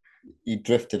 You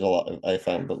drifted a lot, I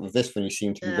found, but with this one, you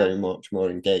seem to be very much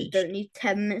more engaged. Don't need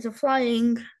 10 minutes of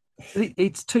flying.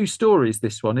 It's two stories,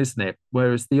 this one, isn't it?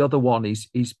 Whereas the other one is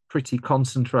pretty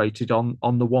concentrated on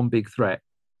the one big threat.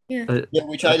 Yeah,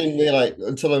 which I didn't realise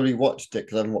until I rewatched it,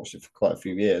 because I haven't watched it for quite a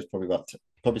few years,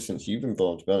 probably since you've been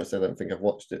born, to be honest. I don't think I've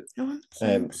watched it. 7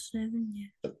 years.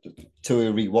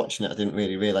 Till rewatching it, I didn't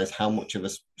really realise how much of a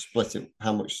split it,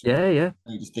 how much how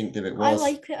distinctive it was. I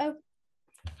like it.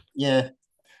 Yeah.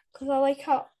 Because I like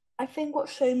how, I think what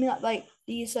showed me that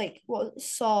these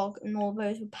SOG and all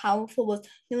those were powerful was,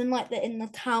 when they're in the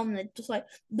town, they're just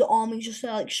the army's just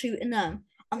there shooting them,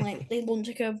 and they launch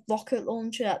a rocket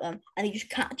launcher at them, and he just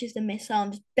catches the missile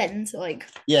and just bends it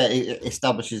it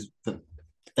establishes that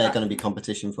they're going to be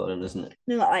competition for him, isn't it?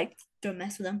 No, don't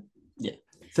mess with them. Yeah.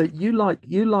 So you like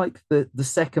the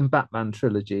second Batman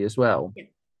trilogy as well?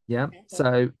 Yeah.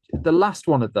 So the last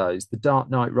one of those, The Dark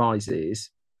Knight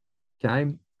Rises,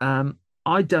 okay.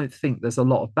 I don't think there's a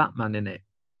lot of Batman in it.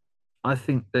 I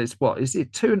think there's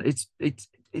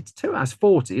it's 2 hours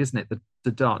 40, isn't it?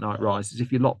 The Dark Knight Rises,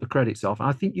 if you lock the credits off.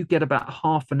 I think you get about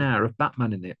half an hour of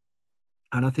Batman in it.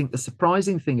 And I think the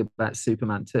surprising thing about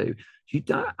Superman 2 is you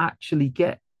don't actually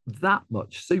get that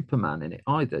much Superman in it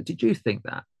either. Did you think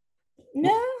that?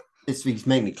 No. He's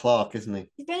mainly Clark, isn't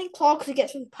he? He's mainly Clark because he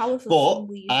gets his powers. But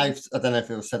I don't know if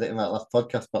I've said it in that last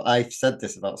podcast, but I've said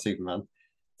this about Superman,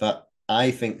 that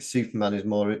I think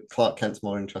Clark Kent's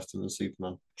more interesting than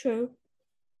Superman. True.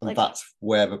 And that's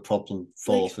where the problem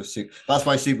falls with Superman. That's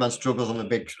why Superman struggles on the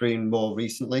big screen more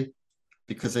recently,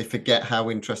 because they forget how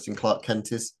interesting Clark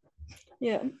Kent is.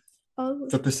 Yeah.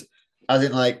 As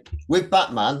in, with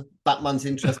Batman's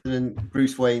interested in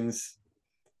Bruce Wayne's.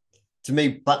 To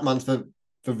me, Batman's the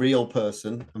real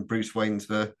person, and Bruce Wayne's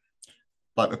the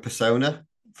persona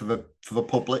for the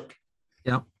public.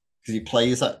 Yeah. Because he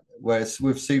plays that. Whereas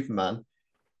with Superman,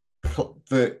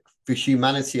 the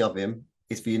humanity of him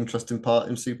is the interesting part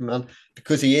in Superman,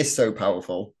 because he is so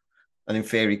powerful, and in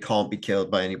theory can't be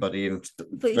killed by anybody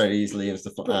very easily and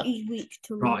stuff like that. He's weak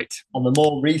to right. On the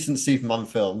more recent Superman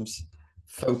films,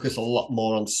 focus a lot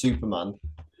more on Superman,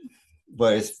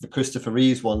 whereas the Christopher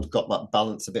Reeves one's got that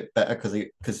balance a bit better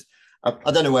because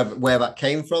I don't know where that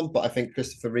came from, but I think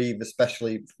Christopher Reeve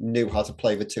especially knew how to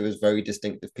play the two as very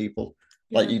distinctive people.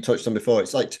 Like you touched on before,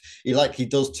 it's he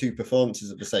does two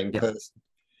performances of the same person,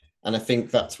 and I think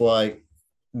that's why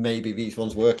maybe these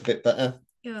ones work a bit better.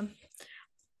 Yeah.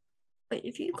 Wait,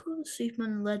 if you call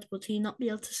Superman lead, would he not be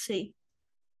able to see?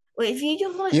 Wait, if you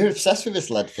just you're obsessed with this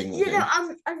lead thing. Yeah, no,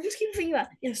 I'm just keeping thinking about.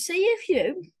 Say if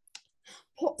you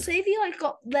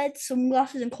got lead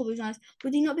sunglasses and covered his eyes,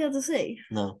 would he not be able to see?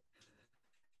 No.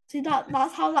 See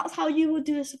that's how you would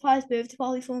do a surprise birthday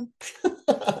party for him.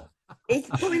 It's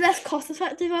probably less cost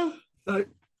effective though.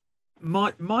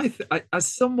 As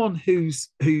someone who's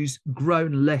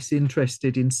grown less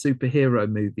interested in superhero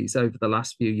movies over the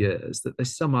last few years, that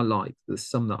there's some I like, there's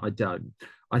some that I don't.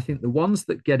 I think the ones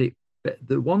that get it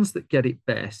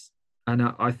best, and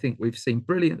I think we've seen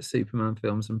brilliant Superman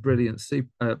films and brilliant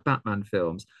Batman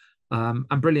films,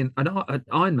 and brilliant an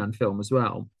Iron Man film as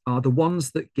well, are the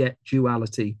ones that get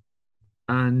duality,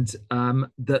 and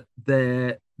that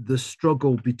they're the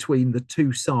struggle between the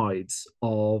two sides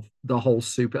of the whole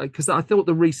because I thought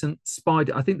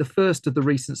the first of the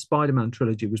recent Spider-Man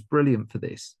trilogy was brilliant for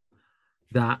this,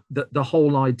 that the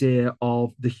whole idea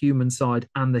of the human side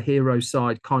and the hero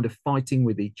side kind of fighting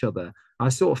with each other. I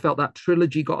sort of felt that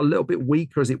trilogy got a little bit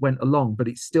weaker as it went along, but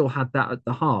it still had that at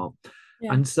the heart.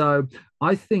 Yeah. And so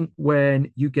I think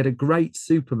when you get a great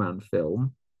Superman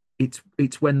film,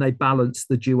 it's when they balance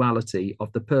the duality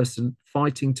of the person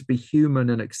fighting to be human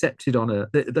and accepted on Earth,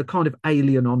 the kind of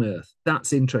alien on Earth.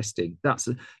 That's interesting. That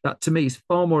to me is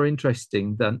far more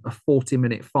interesting than a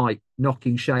 40-minute fight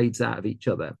knocking shades out of each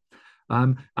other.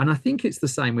 And I think it's the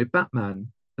same with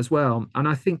Batman as well. And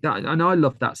I think that, and I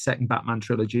love that second Batman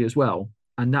trilogy as well.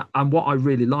 And what I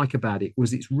really like about it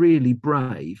was it's really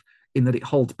brave in that it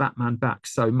holds Batman back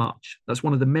so much. That's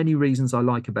one of the many reasons I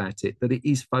like about it, that it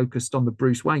is focused on the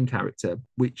Bruce Wayne character,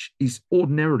 which is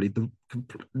ordinarily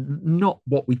not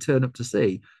what we turn up to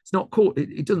see. It's not called,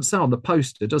 it doesn't say on the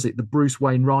poster, does it? The Bruce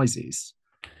Wayne Rises.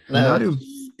 No.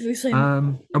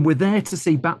 And we're there to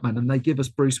see Batman and they give us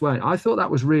Bruce Wayne. I thought that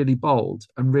was really bold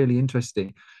and really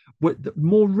interesting.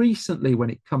 More recently, when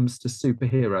it comes to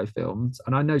superhero films,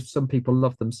 and I know some people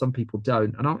love them, some people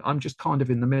don't, and I'm just kind of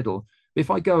in the middle. If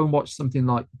I go and watch something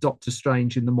like Doctor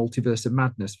Strange in the Multiverse of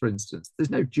Madness, for instance,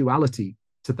 there's no duality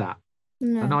to that.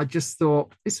 No. And I just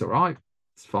thought, it's all right,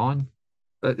 it's fine.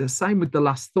 But the same with the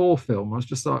last Thor film. I was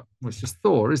just like, well, it's just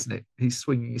Thor, isn't it? He's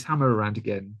swinging his hammer around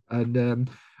again. And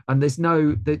there's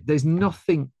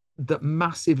nothing that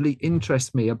massively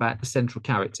interests me about the central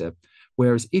character.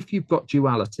 Whereas if you've got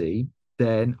duality,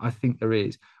 then I think there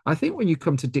is. I think when you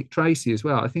come to Dick Tracy as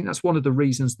well, I think that's one of the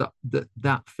reasons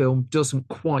that film doesn't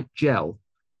quite gel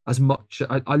as much.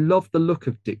 I love the look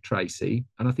of Dick Tracy,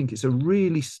 and I think it's a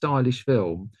really stylish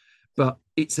film, but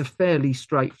it's a fairly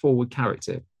straightforward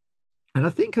character. And I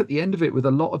think at the end of it, with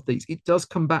a lot of these, it does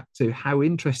come back to how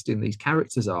interesting these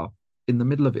characters are in the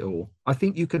middle of it all. I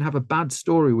think you can have a bad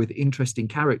story with interesting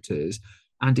characters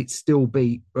and it still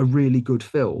be a really good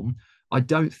film. I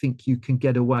don't think you can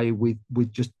get away with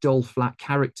just dull, flat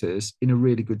characters in a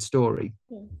really good story.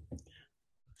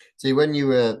 See, when we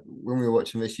were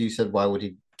watching this, you said, why would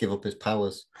he give up his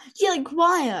powers? Yeah, like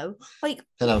why? Like,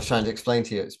 and I was trying to explain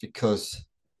to you, it's because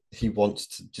he wants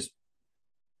to just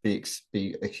be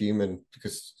a human,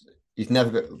 because he's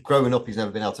never growing up. He's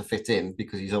never been able to fit in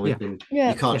because he's always been.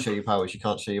 You can't show your powers. You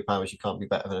can't show your powers. You can't be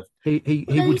better than. He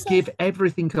would give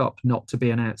everything up not to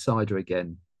be an outsider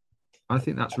again. I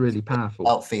think that's really powerful.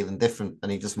 About feeling different, and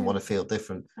he doesn't want to feel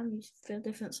different. I used to feel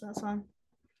different, so that's fine.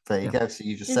 There you go. So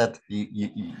you just said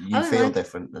you feel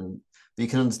different, and you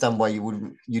can understand why you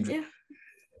wouldn't.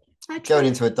 Going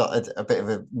into a bit of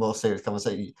a more serious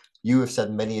conversation, you have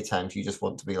said many a times you just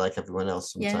want to be like everyone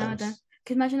else. Sometimes. Yeah, no, I don't.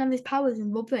 Because imagine having these powers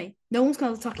in rugby. No one's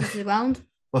going to attack you to the ground.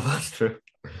 Well, that's true.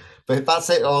 But that's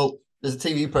it all. There's a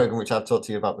TV program which I've talked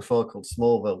to you about before called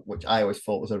Smallville, which I always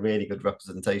thought was a really good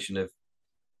representation of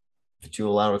the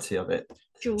duality of it.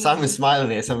 Simon's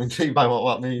smiling here, so I'm intrigued by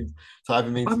what that means. So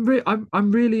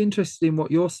I'm really interested in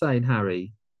what you're saying,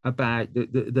 Harry, about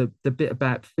the bit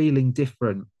about feeling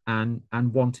different and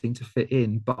wanting to fit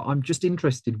in. But I'm just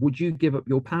interested, would you give up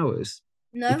your powers?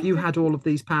 No. If you had all of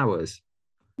these powers?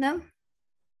 No.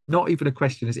 Not even a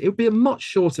question. It would be a much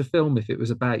shorter film if it was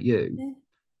about you. Yeah.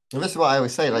 And this is what I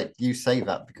always say, like, you say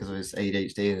that because of his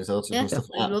ADHD and his autism and stuff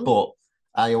like that. But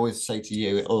I always say to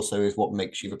you, it also is what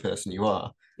makes you the person you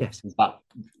are. Yes. But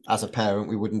as a parent,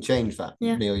 we wouldn't change that.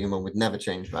 Yeah. Me or your mum would never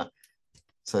change that.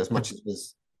 So as much as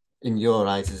there's, in your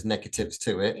eyes, there's negatives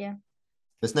to it. Yeah.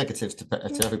 There's negatives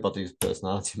to everybody's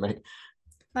personality, mate.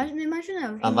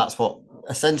 Imagine. And that's what,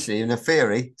 essentially, in a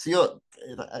theory, so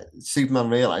Superman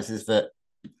realizes that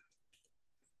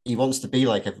he wants to be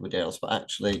like everybody else, but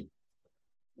actually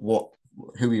who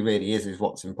he really is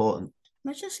what's important.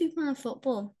 Imagine Superman in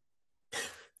football.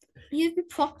 You'd be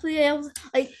properly able to,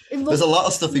 like. There's a lot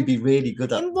of stuff he'd be really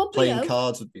good at. Playing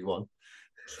cards would be one.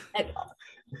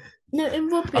 No, in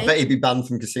rugby. I bet he'd be banned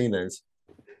from casinos.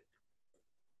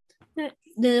 No,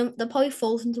 the probably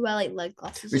falls into wear like leg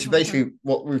glasses. Which basically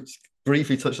what we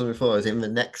briefly touched on before is in the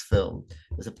next film.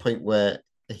 There's a point where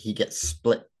he gets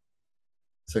split.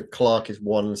 So Clark is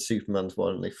one and Superman's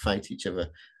one, and they fight each other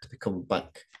to become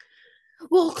back.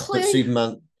 Well, clearly,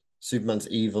 but Superman's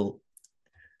evil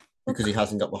because he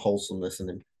hasn't got the wholesomeness in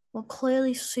him. Well,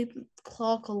 clearly,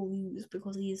 Clark will lose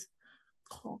because he's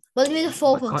Clark. But he made a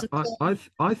 4 points.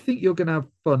 I think you're going to have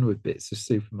fun with bits of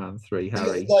Superman 3,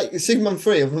 Harry. Like Superman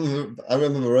 3, I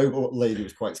remember the robot lady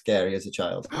was quite scary as a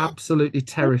child. Absolutely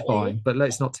terrifying, but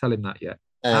let's not tell him that yet.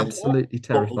 Absolutely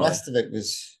terrifying. The rest of it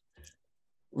is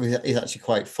actually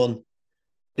quite fun.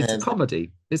 It's a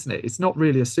comedy, isn't it? It's not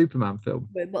really a Superman film.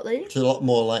 Robot lady? It's a lot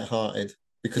more lighthearted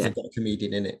because they've got a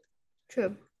comedian in it.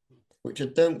 True. Which I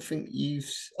don't think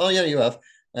you've... Oh, yeah, you have.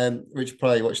 Richard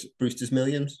probably watched Brewster's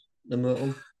Millions, the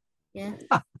film. Yeah.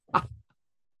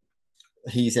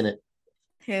 He's in it.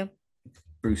 Who?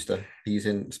 Brewster. He's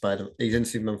in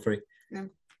Superman 3. No.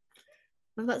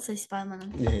 I'm about to say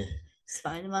Spider-Man. Yeah.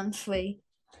 Spider-Man 3.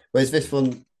 Whereas this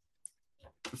one,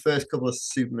 the first couple of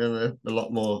Superman are a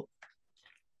lot more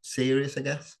serious, I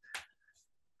guess.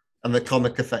 And the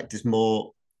comic effect is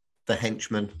more the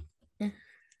henchman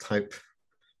type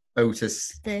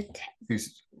Otis,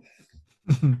 who's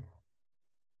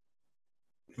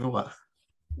what?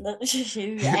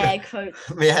 Air quotes.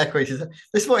 The air quotes.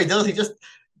 This is what he does. He just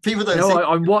people don't. No,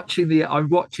 I'm watching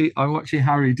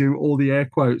Harry do all the air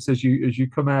quotes as you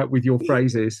come out with your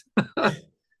phrases.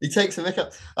 He takes a mick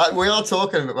up. We are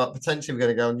talking about potentially we're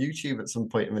going to go on YouTube at some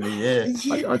point in the new year.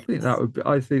 I think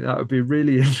that would be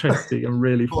really interesting and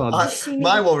really fun.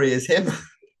 My worry is him.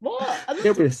 What?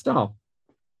 He'll be a star.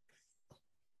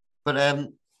 But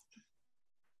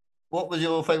what was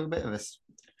your favourite bit of this?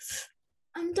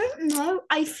 I don't know.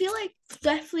 I feel like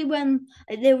definitely when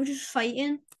they were just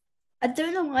fighting. I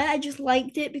don't know why. I just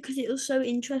liked it because it was so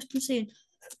interesting seeing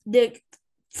the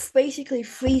basically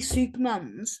 3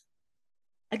 Supermans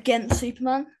against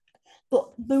Superman.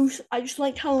 But Bruce, I just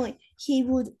liked how like he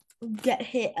would get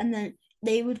hit and then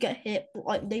they would get hit, but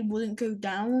like they wouldn't go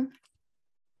down.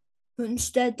 But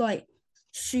instead, like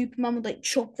Superman would like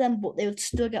chop them, but they would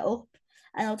still get up,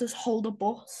 and I'll just hold a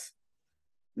bus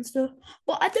and stuff.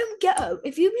 But I don't get it.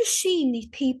 If you've just seen these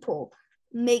people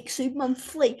make Superman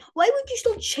flee, why would you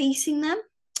start chasing them?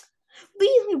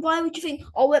 Really, why would you think,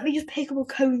 oh, let me just pick up a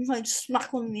cone and try and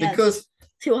smack one in the head? Because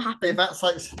see what happens.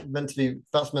 that's meant to be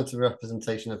a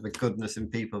representation of the goodness in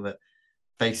people that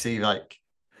they see like,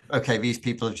 okay, these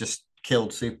people have just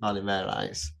killed Superman in their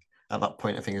eyes. At that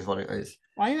point, I think is what it is.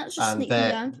 Why not just sneak him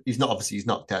down? He's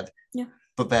not dead. Yeah.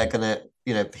 But they're gonna,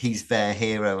 he's their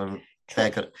hero, and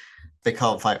they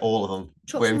can't fight all of them.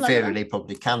 Where in theory they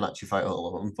probably can actually fight all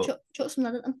of them. But chuck some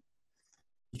lead at them.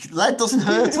 Lead doesn't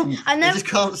hurt them. I know. You just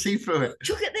can't see through it.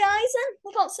 Chuck at the eyes then.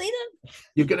 I can't see them.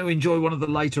 You're going to enjoy one of the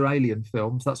later Alien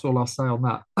films. That's all I'll say on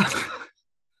that.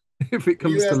 If it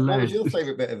comes to lead. What was your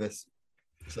favourite bit of this?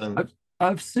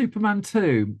 Of Superman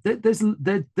 2, there's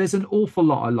an awful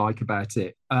lot I like about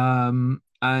it.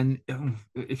 And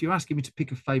if you're asking me to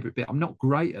pick a favourite bit, I'm not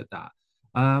great at that.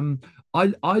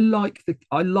 I like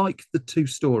the 2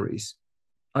 stories.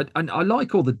 I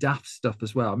like all the daft stuff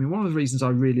as well. I mean, one of the reasons I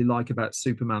really like about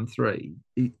Superman 3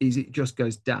 is it just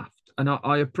goes daft. And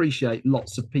I appreciate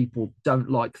lots of people don't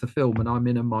like the film, and I'm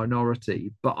in a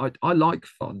minority, but I like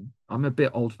fun. I'm a bit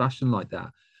old-fashioned like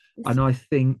that. And I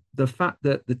think the fact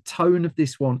that the tone of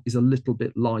this one is a little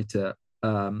bit lighter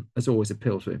has always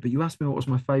appealed to me. But you asked me what was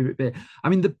my favourite bit. I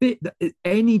mean,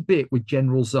 any bit with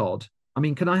General Zod. I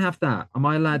mean, can I have that? Am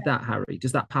I allowed that, Harry?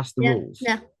 Does that pass the rules?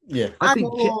 Yeah. I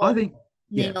think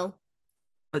Neil.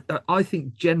 I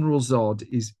think General Zod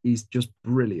is just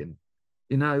brilliant,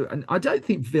 and I don't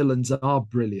think villains are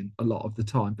brilliant a lot of the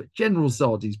time, but General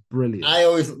Zod is brilliant. I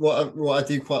always what I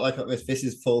do quite like about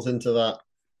this falls into that.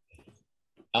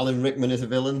 Alan Rickman is a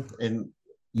villain in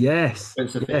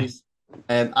Prince of Peace.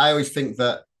 I always think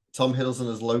that Tom Hiddleston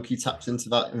as Loki taps into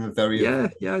that in a very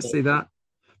I see that.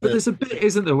 But there's a bit,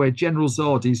 isn't there, where General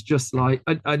Zod is just like,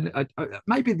 and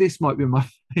maybe this might be my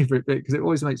favourite bit because it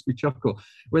always makes me chuckle,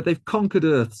 where they've conquered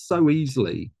Earth so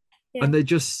easily and they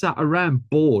just sat around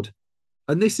bored.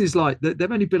 And this is like,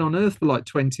 they've only been on Earth for like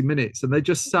 20 minutes and they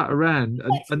just sat around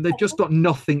and they've just got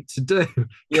nothing to do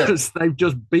because they've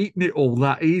just beaten it all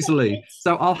that easily.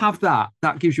 So I'll have that.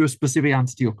 That gives you a specific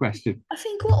answer to your question. I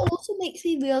think what also makes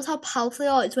me realise how powerful they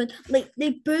are is when like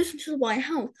they burst into the White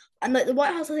House and like the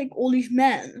White House has like all these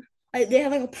men. Like they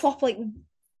have like a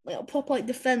proper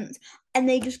defense, and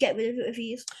they just get rid of it with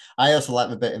ease. I also like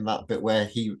the bit in that bit where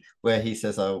he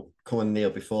says, "Oh, come and kneel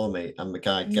before me," and the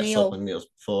guy gets up and kneels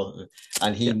before,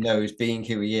 and he knows, being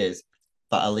who he is,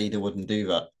 that a leader wouldn't do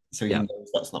that. So he knows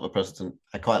that's not the president.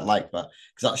 I quite like that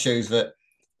because that shows that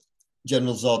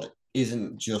General Zod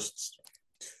isn't just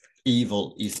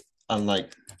evil. He's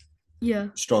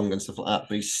strong and stuff like that,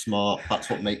 but he's smart. That's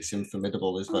what makes him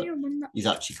formidable. Is that he's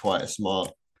actually quite a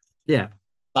smart. Yeah,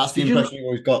 that's the impression you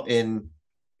always got in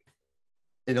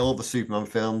all the Superman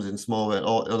films, in Smallville,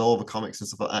 in all the comics and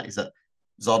stuff like that. Is that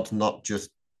Zod's not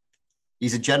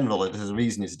just—he's a general. There's a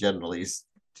reason he's a general. He's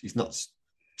not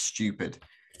stupid.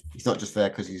 He's not just there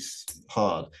because he's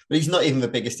hard. But he's not even the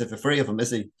biggest of the 3 of them,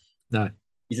 is he? No.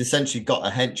 He's essentially got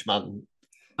a henchman.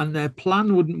 And their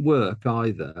plan wouldn't work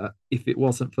either if it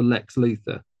wasn't for Lex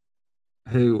Luthor,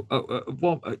 who,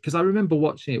 because I remember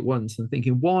watching it once and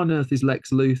thinking, why on earth is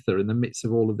Lex Luthor in the midst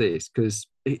of all of this? Because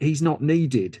he's not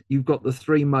needed. You've got the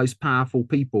 3 most powerful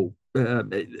people, 3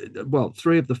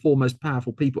 of the 4 most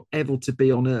powerful people ever to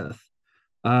be on Earth.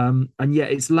 And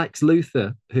yet it's Lex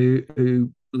Luthor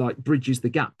who like bridges the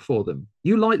gap for them.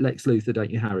 You like Lex Luthor,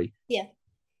 don't you, Harry? Yeah.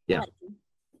 Yeah.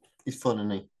 He's fun,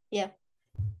 isn't he? Yeah.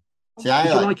 See, Did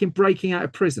you like him breaking out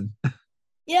of prison?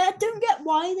 Yeah, I don't get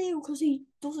why they, because he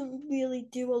doesn't really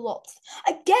do a lot.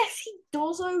 I guess he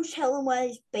does though, tell him where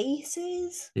his base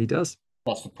is. He does.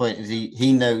 That's the point. Is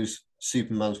he knows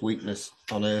Superman's weakness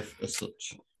on Earth as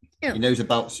such. Yeah. He knows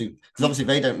about Super because obviously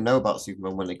they don't know about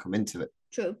Superman when they come into it.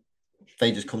 True.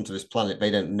 They just come to this planet.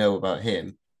 They don't know about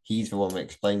him. He's the one that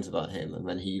explains about him, and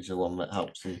then he's the one that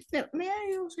helps him. No, may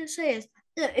I also say is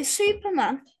that it's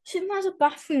Superman. Superman has a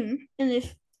bathroom in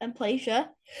this place, yeah.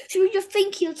 So you just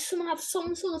think he'll somehow have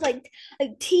some sort of like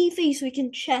TV so we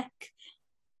can check.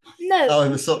 No. Oh, it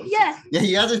was so, Yeah. yeah.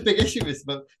 He has this big issue with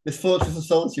this Fortress of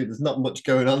Solitude. There's not much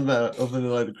going on there other than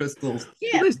like the crystals.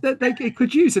 Yeah. It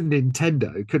could use a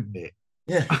Nintendo, couldn't it?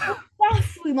 Yeah.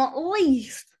 Bathroom at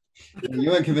least.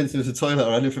 You weren't convinced there was a toilet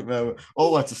or anything there.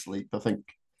 All went to sleep, I think.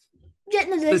 Yeah,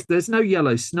 no, There's no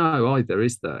yellow snow either,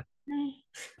 is there? no.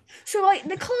 So like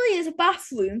the colour is a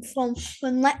bathroom from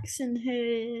when Lex and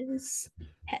his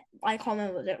I can't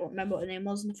remember what her name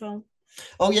was in the film.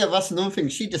 Oh yeah, that's another thing.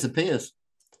 She disappears.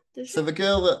 Does So the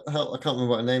girl that I can't remember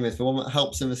what her name is, the one that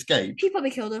helps him escape, He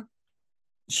probably killed her.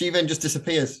 she then just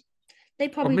disappears. They Oh,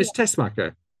 probably Miss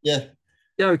Tessmacher. Yeah.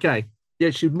 Yeah, okay. Yeah,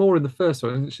 she was more in the first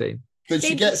one, isn't she? But she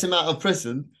They- gets him out of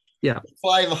prison. Yeah.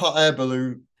 Flying a hot air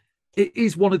balloon. It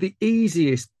is one of the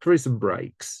easiest prison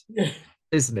breaks,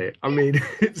 isn't it? I mean,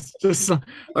 it's just like,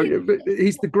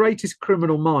 he's the greatest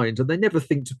criminal mind, and they never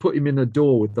think to put him in a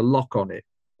door with the lock on it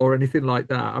or anything like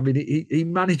that. I mean, he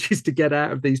manages to get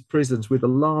out of these prisons with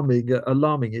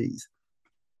alarming ease.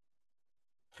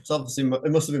 It's obviously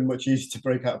it must have been much easier to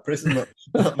break out of prison.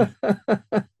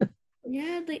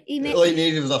 Yeah, All he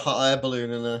needed was a hot air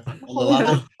balloon and a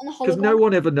ladder. Because no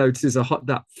one ever notices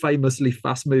that famously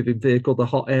fast-moving vehicle, the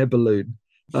hot air balloon.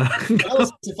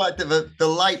 Also, the fact that the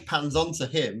light pans onto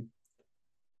him,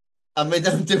 and they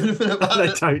don't do anything about They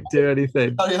it. don't do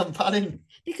anything. Carry on panning.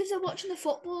 because they're watching the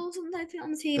football or something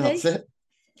on the TV. That's it.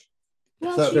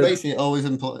 Well, So she- basically, it always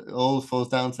falls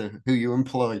down to who you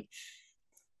employ.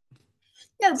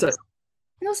 no, So-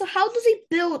 and also, how does he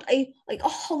build a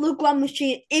hologram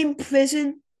machine in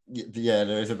prison? Yeah,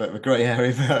 there is a bit of a grey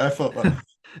area there. I thought that.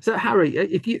 So, Harry,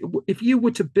 if you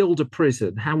were to build a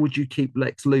prison, how would you keep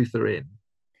Lex Luthor in?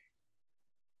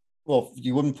 Well,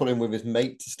 you wouldn't put him with his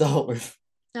mate to start with.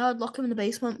 No, I'd lock him in the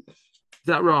basement. Is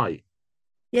that right?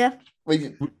 Yeah.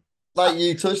 Like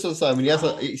you touched on, Simon,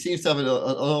 he seems to have an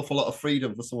awful lot of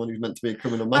freedom for someone who's meant to be a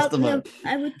criminal mastermind.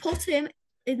 I would put him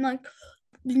in like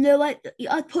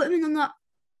I'd put him in on that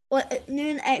like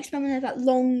near an X-Men when they have that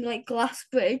long like glass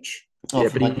bridge. Oh, Yeah,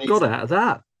 for but he got out of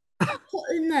that. Put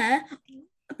in there,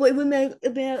 but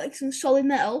it'd be like some solid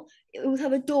metal. It would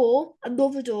have a door,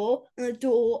 another door, and a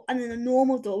door, and then a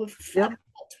normal door with Yep.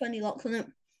 20 locks on it.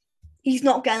 He's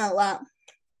not getting out of that.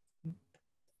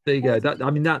 There you go.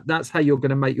 That's how you're going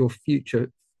to make your future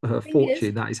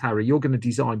fortune. That is, Harry. You're going to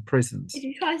design prisons. If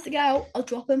he tries to get out, I'll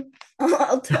drop him.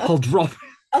 I'll drop.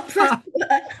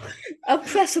 I'll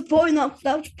press a button. I'll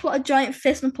put a giant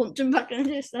fist and punch him back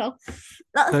into his cell.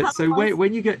 So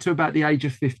when you get to about the age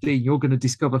of 15, you're going to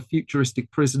discover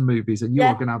futuristic prison movies, and you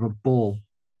are going to have a ball.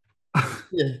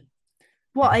 Yeah.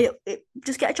 What?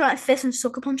 Just get a giant fist and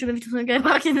sucker punch him if he doesn't go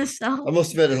back in his cell. I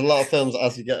must admit, there's a lot of films that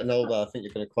as you're getting older, I think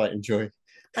you're going to quite enjoy.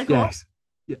 Like what? Yes.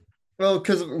 Yeah. Well,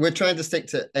 because we're trying to stick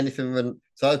to anything.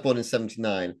 So I was born in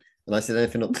 '79, and I said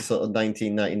anything up to sort of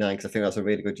 1999 because I think that's a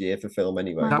really good year for film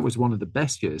anyway. That was one of the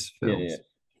best years for films.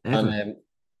 Ever. And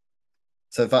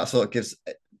so that sort of gives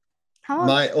How old,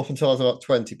 up until I was about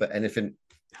 20, but anything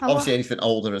obviously anything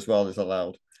older as well is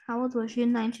allowed. how old was you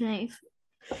in 1980?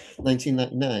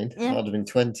 1999, Yeah. I'd have been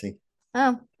 20.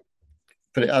 Oh,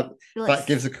 But you're that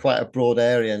gives quite a broad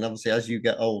area, and obviously as you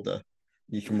get older,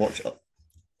 you can watch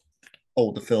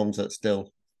older films that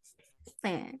still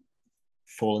yeah.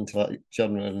 fall into that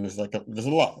genre, and there's a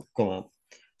lot going on.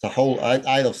 It's a whole.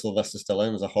 I love Sylvester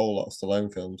Stallone. There's a whole lot of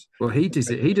Stallone films. Well, he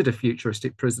did a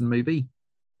futuristic prison movie.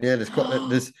 Yeah, there's quite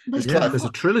there's There's a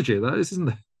trilogy of those, isn't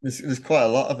there? there's quite a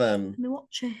lot of Let me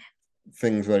watch it.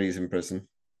 things where he's in prison.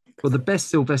 Well, the best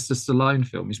Sylvester Stallone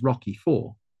film is Rocky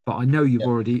IV, but I know you've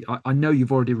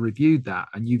already reviewed that,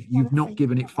 and you've not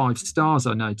given it 5 stars.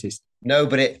 I noticed. No,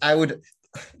 but I would.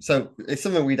 So it's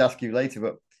something we'd ask you later,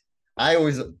 but I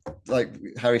always like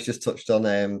Harry's just touched on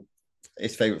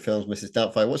his favorite films, Mrs.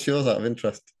 Doubtfire. What's yours out of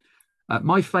interest?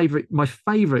 My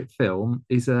favorite film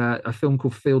is a film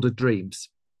called Field of Dreams,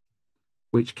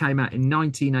 which came out in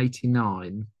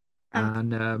 1989.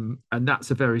 And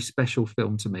that's a very special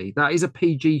film to me. That is a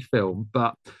PG film,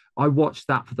 but I watched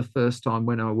that for the first time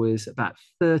when I was about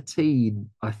 13,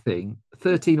 I think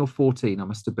 13 or 14 I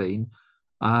must have been,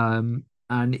 and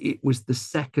And it was the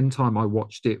second time I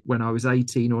watched it when I was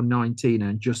 18 or 19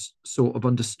 and just sort of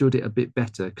understood it a bit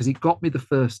better, because it got me the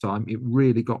first time. It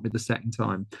really got me the second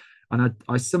time. And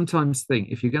I sometimes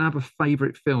think if you're going to have a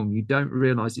favorite film, you don't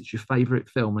realize it's your favorite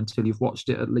film until you've watched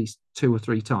it at least 2 or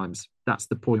 3 times. That's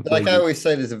the point. Like I always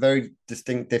say, there's a very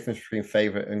distinct difference between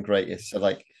favorite and greatest. So,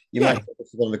 like, you might think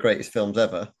this is one of the greatest films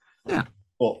ever. Yeah.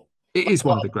 But it is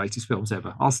one of the greatest films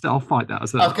ever. I'll fight that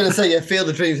as well. I was going to say, Field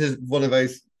of Dreams is one of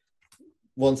those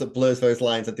ones that blurs those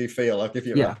lines. I do feel, I'll give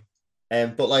you that.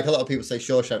 But like a lot of people say,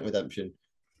 Shawshank Redemption,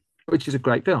 which is a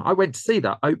great film. I went to see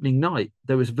that opening night.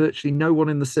 There was virtually no one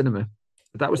in the cinema.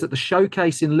 That was at the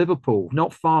Showcase in Liverpool,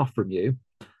 not far from you.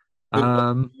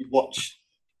 You watch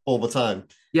all the time.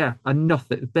 Yeah, and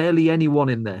barely anyone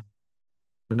in there.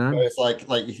 You know? Whereas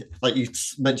like you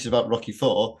mentioned about Rocky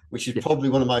IV, which is probably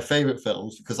one of my favorite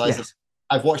films, because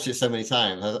I've watched it so many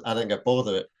times, I don't get bored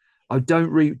of it. I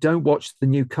don't watch the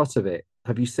new cut of it.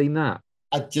 Have you seen that?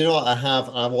 Do you know what I have?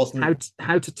 I wasn't.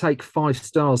 How to take 5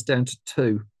 stars down to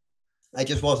 2. I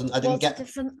just wasn't. I didn't get the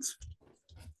difference.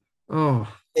 Oh,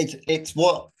 it's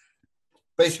what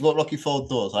basically what Rocky IV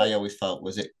does. I always felt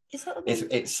was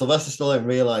it's Sylvester Stallone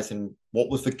realizing what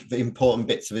was the important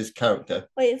bits of his character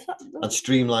and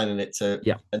streamlining it to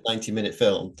a 90-minute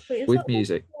film with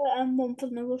music. One for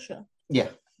the Russia. Yeah,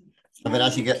 and then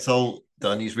as he gets older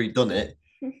and he's redone it,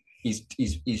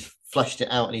 he's fleshed it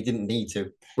out, and he didn't need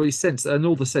to. Well, and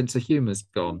all the sense of humor's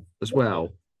gone as well.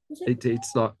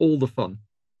 It's like all the fun.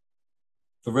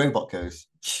 The robot goes.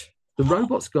 The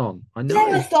robot's gone. I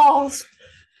know.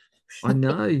 I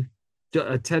know.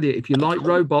 I tell you, if you like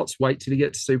robots, wait till you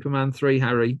get to Superman 3,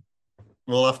 Harry.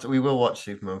 We will watch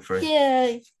Superman 3.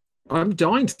 Yay. I'm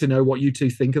dying to know what you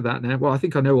two think of that now. Well, I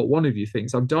think I know what one of you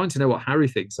thinks. I'm dying to know what Harry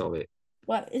thinks of it.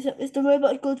 What is it? Is the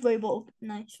robot a good robot?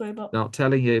 Nice robot. Not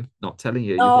telling you. You've got to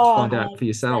find out for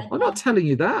yourself. I'm not telling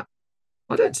you that.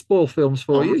 I don't spoil films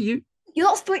for you. You're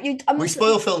not spoiling. We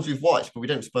spoil films we've watched, but we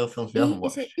don't spoil films we haven't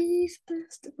watched. Is it East,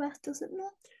 West, does it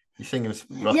not? You're singing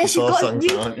Rocky IV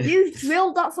songs, aren't you? You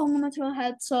drilled that song into my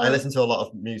head. So I listen to a lot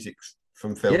of music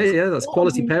from films. Yeah, that's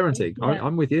quality parenting. Yeah.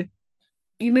 I'm with you.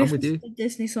 You moved to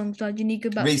Disney songs, Dad. You need to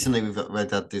go back. Recently,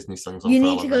 we've had Disney songs on. You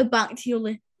need to go back to your.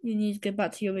 You need to go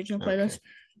back to your original playlist.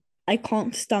 I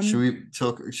can't stand.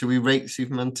 Should we rate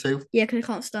Superman 2? Yeah, because I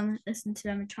can't stand listening to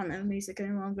them and chanting their music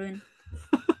anymore. I'm going.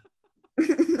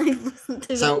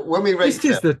 So when we rate, this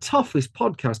is the toughest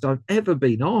podcast I've ever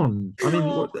been on. I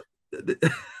mean,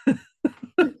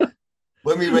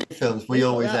 when we rate films, we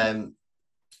always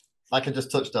like I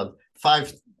just touched on,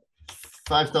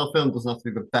 5-star film doesn't have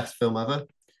to be the best film ever.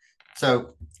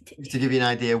 So to give you an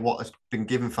idea what has been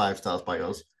given 5 stars by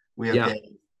us, we have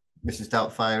given Mrs.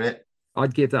 Doubtfire it.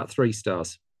 I'd give that 3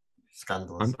 stars.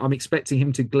 Scandalous. I'm expecting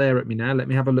him to glare at me now. Let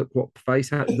me have a look. What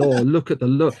face? Look at the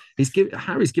look.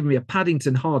 Harry's giving me a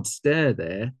Paddington hard stare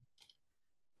there.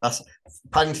 That's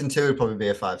Paddington 2 would probably be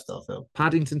a 5-star film.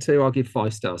 Paddington 2, I'll give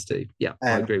 5 stars to. Yeah,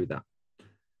 I agree with that.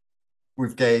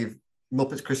 We've gave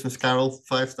Muppets Christmas Carol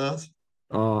 5 stars.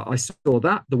 I saw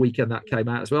that the weekend that came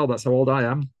out as well. That's how old I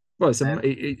am. Well, it's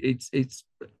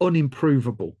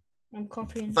unimprovable. I'm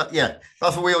copying. But yeah,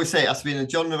 that's what we always say. It has to be in the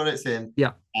genre that it's in.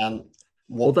 Yeah.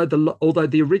 Although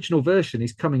the original version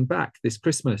is coming back this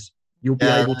Christmas, you'll be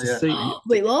able to see.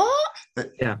 Wait, what?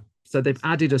 Yeah. So they've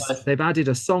added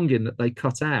a song in that they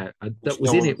cut out that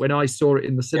was in it when I saw it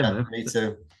in the cinema. Yeah, me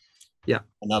too. Yeah.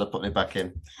 And now they're putting it back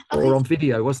in. Or on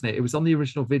video, wasn't it? It was on the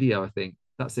original video, I think.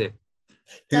 That's it.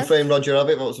 Who Framed Roger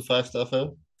Rabbit? What was a 5-star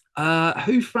film?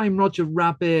 Who Framed Roger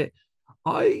Rabbit?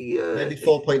 Maybe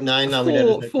 4.9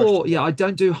 now. 4. Yeah, I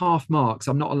don't do half marks.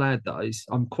 I'm not allowed those.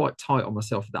 I'm quite tight on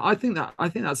myself for that. I think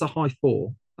that's a high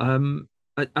 4.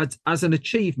 As an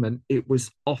achievement, it was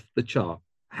off the chart.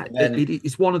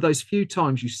 It's one of those few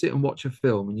times you sit and watch a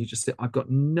film and you just say, I've got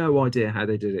no idea how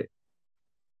they did it.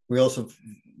 We also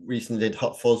recently did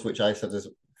Hot Fuzz, which I said is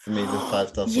for me the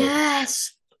 5-star.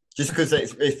 Yes. Just because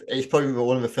it's probably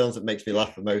one of the films that makes me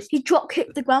laugh the most. He drop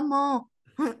kicked the grandma.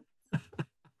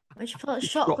 I should put a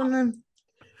shot on them.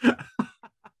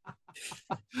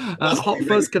 Hot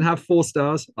Fuzz can have 4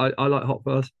 stars. I like Hot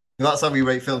Fuzz. That's how we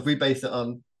rate films. We base it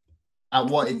on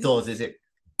what it does.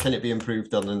 Can it be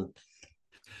improved on? And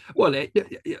well,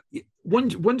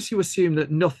 once you assume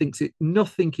that nothing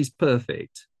is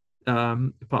perfect,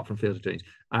 apart from Field of Dreams,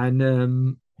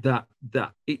 and that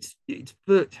it's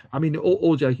I mean,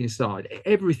 all joking aside,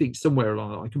 everything somewhere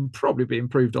along the line can probably be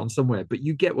improved on somewhere, but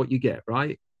you get what you get,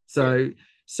 right? So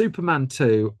Superman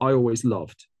 2, I always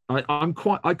loved.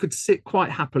 I could sit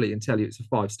quite happily and tell you it's a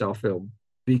 5-star film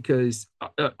because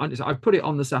I put it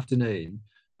on this afternoon.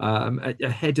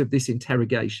 ahead of this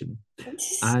interrogation,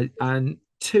 and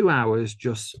 2 hours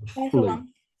just flew,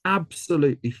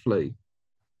 absolutely flew.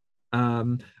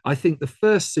 I think the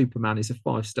first Superman is a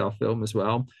 5-star film as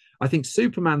well. I think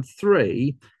Superman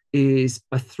 3 is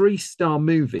a 3-star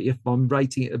movie if I'm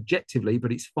rating it objectively,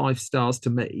 but it's 5 stars to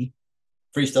me.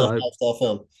 3-star, 5-star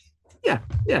film. Yeah.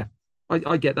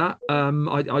 I get that.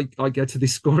 I go to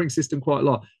this scoring system quite a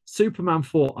lot. Superman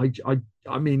 4,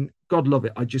 I mean, God love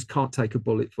it. I just can't take a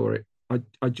bullet for it. I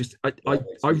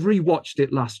rewatched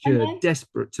it last year,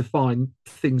 desperate to find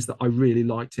things that I really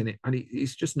liked in it, and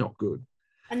it's just not good.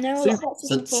 I know.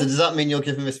 So does that mean you're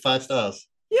giving this 5 stars?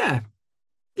 Yeah.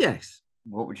 Yes.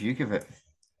 What would you give it?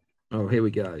 Oh, here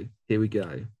we go.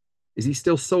 Is he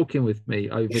still sulking with me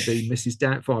over the Mrs.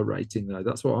 Doubtfire rating, though?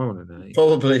 That's what I want to know.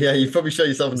 Probably, yeah. You probably shot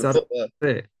yourself in the foot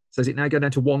there. So is it now going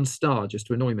down to 1 star just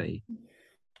to annoy me?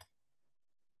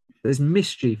 There's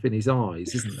mischief in his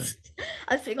eyes, isn't there?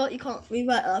 I forgot you can't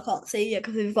rewrite and I can't see it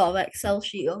because we've got an Excel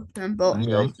sheet open. But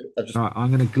Right,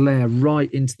 I'm going to glare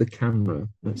right into the camera.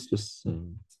 Let's just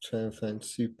try and find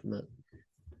Superman.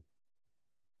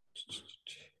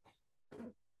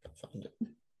 Find it.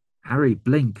 Harry,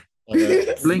 blink.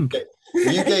 Blink.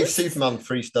 You gave Superman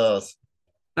 3 stars.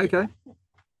 Okay.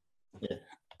 Yeah.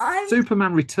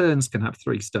 Superman Returns can have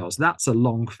 3 stars. That's a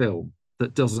long film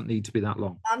that doesn't need to be that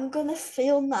long. I'm gonna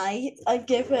feel nice. I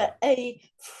give it a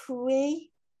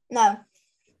 3. No,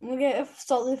 I'm gonna give it a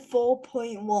solid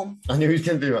 4.1. I knew he was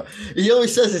gonna do that. He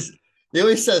always says this. He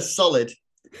always says solid,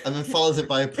 and then follows it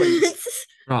by a point.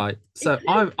 Right. So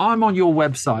I'm on your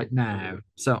website now.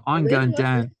 So I'm going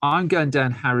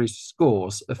down Harry's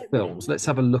scores of films. Let's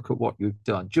have a look at what you've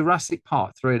done. Jurassic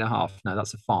Park 3.5. No,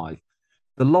 that's a 5.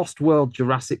 The Lost World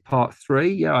Jurassic Park 3.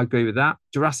 Yeah, I agree with that.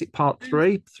 Jurassic Park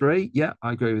 3. Yeah,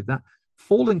 I agree with that.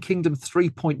 Fallen Kingdom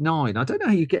 3.9. I don't know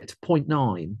how you get to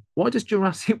 0.9. Why does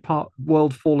Jurassic Park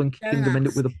World Fallen Kingdom end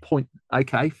up with a point?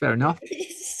 Okay, fair enough.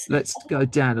 Let's go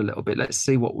down a little bit. Let's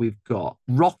see what we've got.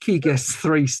 Rocky gets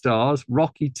 3 stars.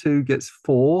 Rocky 2 gets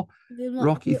 4.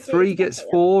 Rocky 3 gets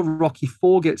 4. Rocky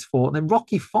 4 gets 4. And then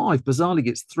Rocky 5, bizarrely,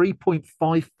 gets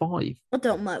 3.55. I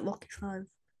don't like Rocky 5.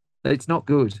 It's not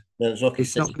good. No, it's Rocky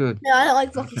 6. Not good. No, I don't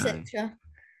like Rocky 6, yeah.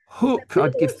 Hook,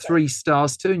 I'd give 3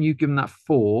 stars to, and you've given that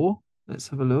 4. Let's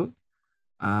have a look.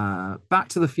 Back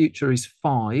to the Future is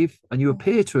 5, and you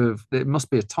appear to have, it must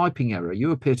be a typing error.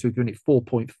 You appear to have given it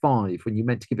 4.5 when you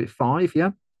meant to give it 5, yeah?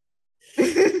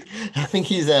 I think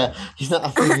he's not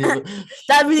happy.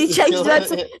 Dad really changed that.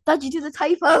 Dad, you did the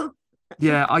typo.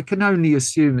 Yeah, I can only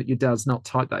assume that your dad's not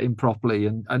typed that in properly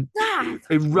and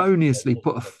erroneously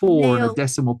put a 4 and a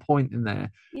decimal point in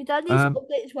there. Your dad needs to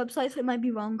update his website, so it might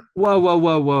be wrong. Whoa.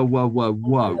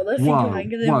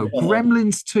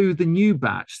 Gremlins 2, the new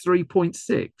batch,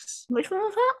 3.6. Which one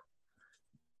was that?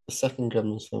 The second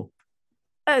Gremlins film.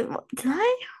 Oh, what, did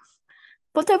I?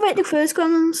 What did I rate the first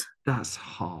Gremlins? That's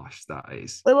harsh, that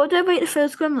is. Wait, what did I rate the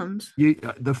first Gremlins?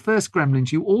 The first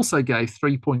Gremlins you also gave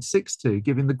 3.62,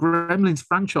 giving the Gremlins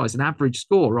franchise an average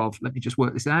score of, let me just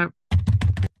work this out,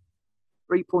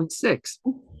 3.6.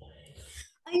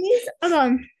 Hold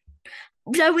on.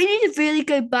 So we need to really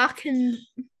go back and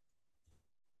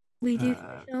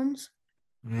redo films.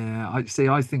 Yeah, I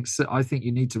think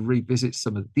you need to revisit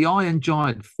some of the Iron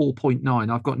Giant 4.9.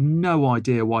 I've got no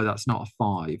idea why that's not a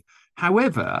 5.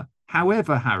 However,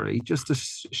 Harry, just to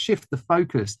shift the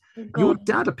focus, your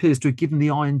dad appears to have given the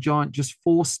Iron Giant just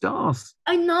 4 stars.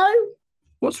 I know.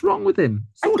 What's wrong with him?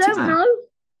 I don't know.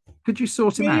 Could you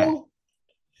sort him out?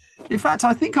 In fact,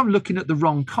 I think I'm looking at the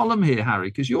wrong column here, Harry,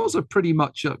 because yours are pretty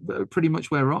much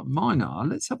where mine are.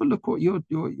 Let's have a look what your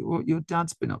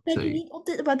dad's been up to. You need to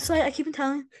update the website. I keep on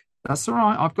telling. That's all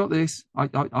right. I've got this.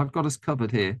 I've got us covered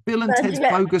here. Bill and Ted's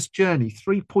Bogus Journey,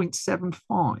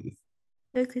 3.75.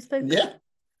 Yeah.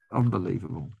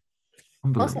 Unbelievable.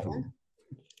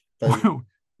 Wow.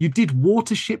 You did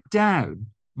Watership Down.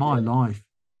 My life.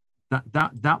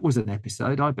 That was an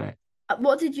episode, I bet.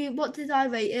 What did I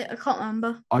rate it? I can't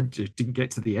remember. I just didn't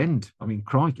get to the end. I mean,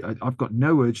 crikey, I've got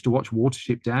no urge to watch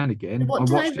Watership Down again. What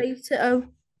did I rate it? Oh.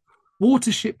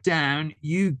 Watership Down,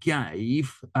 you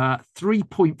gave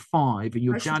 3.5 and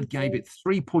your dad gave it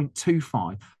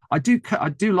 3.25. I do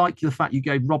like the fact you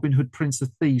gave Robin Hood Prince of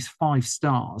Thieves 5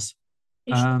 stars.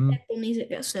 So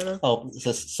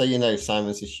you know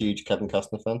Simon's a huge Kevin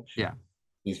Costner fan? Yeah.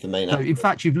 He's the main actor. In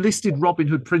fact, you've listed Robin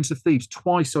Hood Prince of Thieves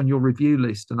twice on your review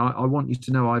list, and I want you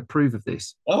to know I approve of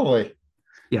this. Oh, wait.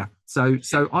 Yeah. So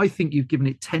I think you've given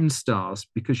it 10 stars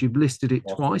because you've listed it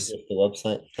twice. The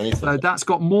website. So that's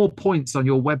got more points on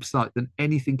your website than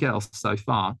anything else so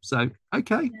far. So,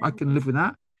 okay, I can live with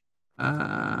that.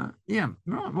 Yeah,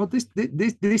 right. Well, this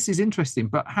is interesting.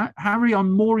 But Harry,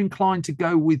 I'm more inclined to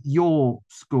go with your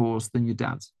scores than your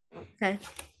dad's. Okay.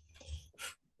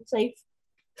 Safe.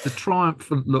 The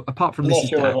triumphant look, apart from I'm not Mrs.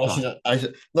 sure.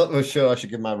 Doubtfire. Not really sure I should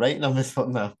give my rating on this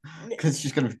one now because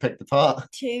she's going to be picked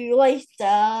apart. Too late,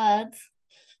 Dad.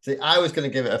 See, I was going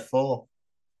to give it a 4.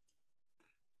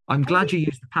 I'm glad you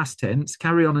used the past tense.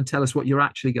 Carry on and tell us what you're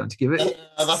actually going to give it.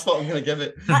 That's what I'm going to give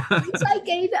it. I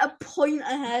gave it a point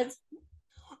ahead.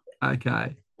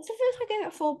 Okay. It's the first I gave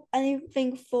it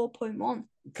anything 4.1.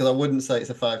 Because I wouldn't say it's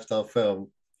a 5-star film,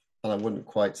 and I wouldn't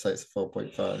quite say it's a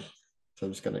 4.5. So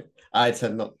I'm just going to. I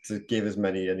tend not to give as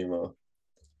many anymore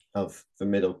of the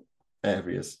middle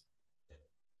areas.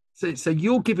 So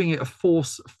you're giving it a four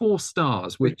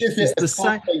stars, which Gives is it a the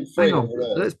same. 4.3 Hang on,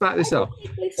 overall. let's back this up.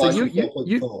 So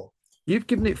you've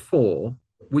given it 4,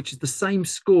 which is the same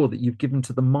score that you've given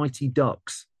to the Mighty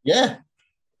Ducks. Yeah,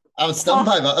 I would stand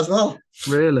by that as well.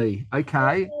 Really?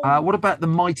 Okay. What about the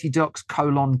Mighty Ducks :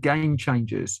 Game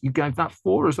Changers? You gave that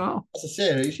 4 as well. That's a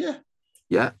series, yeah.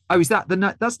 Yeah. Oh, is that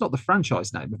that's not the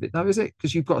franchise name of it though, is it?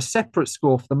 Because you've got a separate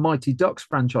score for the Mighty Ducks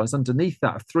franchise underneath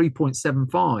that of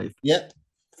 3.75. Yep.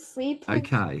 3.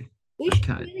 Okay. We should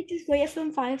Okay. really just rate it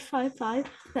from 5.55.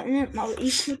 Then it might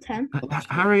equal 10.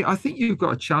 Harry, I think you've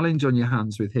got a challenge on your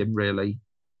hands with him, really.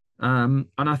 And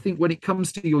I think when it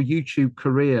comes to your YouTube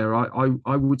career,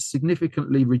 I would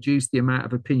significantly reduce the amount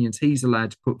of opinions he's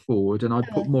allowed to put forward, and I'd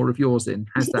put more of yours in.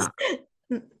 How's that?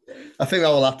 I think that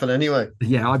will happen anyway.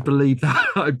 Yeah, I believe that.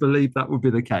 I believe that would be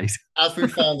the case. As we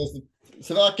found,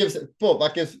 so that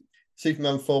gives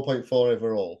Superman 4.4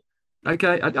 overall.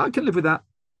 Okay, I can live with that.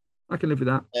 I can live with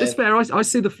that. It's fair. I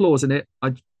see the flaws in it.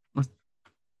 But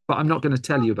I'm not going to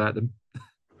tell you about them.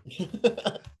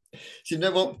 So you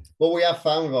know what we have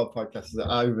found with our podcast is that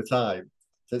over time,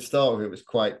 so at the start of it was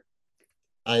quite.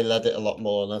 I led it a lot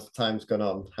more, and as time's gone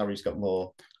on, Harry's got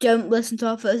more. Don't listen to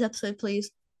our first episode, please.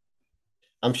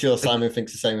 I'm sure Simon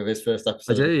thinks the same of his first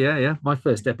episode. I do, yeah. My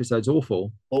first episode's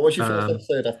awful. What was your first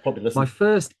episode? I've probably listened. My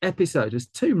first episode was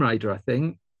Tomb Raider, I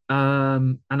think,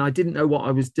 and I didn't know what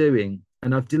I was doing,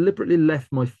 and I've deliberately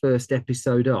left my first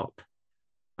episode up.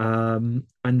 And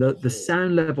the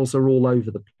sound levels are all over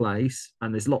the place,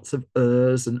 and there's lots of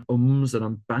ers and ums, and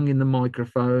I'm banging the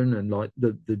microphone, and like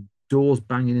the doors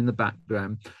banging in the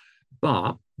background.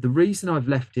 But the reason I've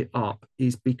left it up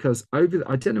is because I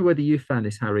don't know whether you found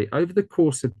this, Harry, over the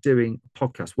course of doing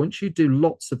podcasts, once you do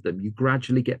lots of them, you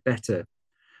gradually get better.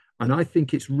 And I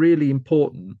think it's really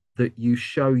important that you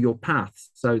show your path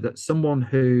so that someone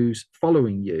who's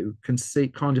following you can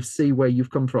see where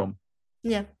you've come from.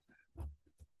 Yeah.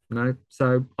 You know,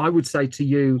 so I would say to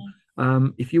you,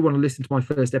 if you want to listen to my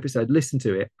first episode, listen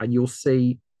to it, and you'll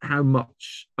see how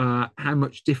much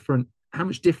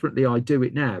differently I do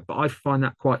it now. But I find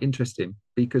that quite interesting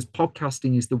because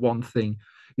podcasting is one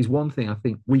thing I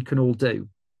think we can all do.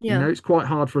 Yeah. You know, it's quite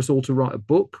hard for us all to write a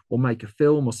book or make a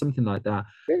film or something like that.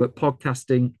 But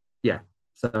podcasting, yeah.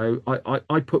 So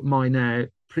I put mine out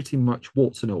pretty much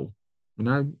warts and all. You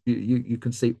know, you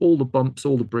can see all the bumps,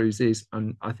 all the bruises,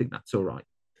 and I think that's all right.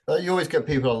 You always get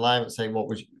people online that say, what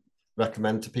would you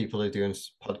recommend to people who are doing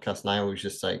podcasts? And I always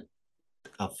just say,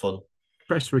 have fun.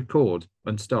 Press record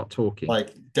and start talking.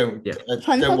 Like, don't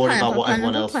worry about what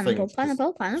everyone else thinks.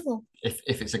 Pineapple. If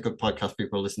it's a good podcast,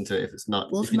 people will listen to it. If it's not,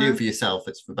 if you do it for yourself,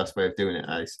 it's the best way of doing it,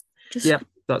 Ice. I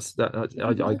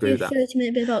agree with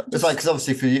that. It's like, because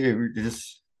obviously for you,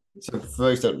 so for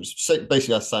those that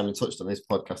basically, as Simon touched on, this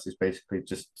podcast is basically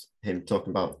just him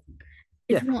talking about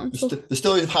the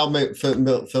stories of how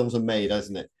films are made,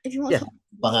 isn't it? If you want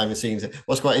behind the scenes.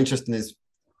 What's quite interesting is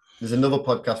there's another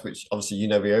podcast which obviously you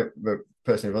know the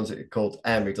person who runs it called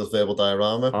who does Verbal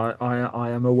Diorama. I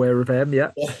am aware of him,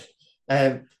 yeah.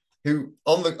 Who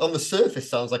on the surface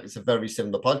sounds like it's a very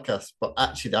similar podcast, but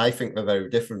actually I think they're very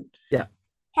different. Yeah.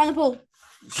 Pineapple.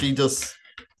 She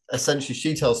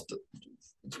tells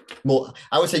more.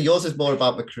 I would say yours is more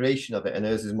about the creation of it, and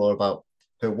hers is more about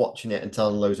her watching it and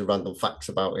telling loads of random facts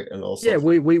about it, and also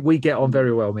we get on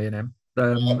very well, me and him.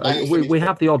 We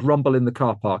have the odd rumble in the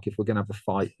car park if we're going to have a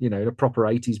fight, you know, a proper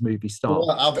 80s movie style.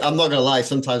 Well, I'm not going to lie.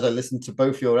 Sometimes I listen to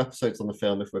both your episodes on the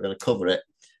film if we're going to cover it.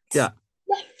 Yeah.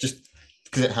 Just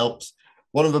because it helps.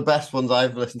 One of the best ones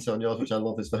I've listened to on yours, which I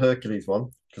love, is the Hercules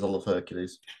one, because I love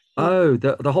Hercules. Oh,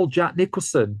 the whole Jack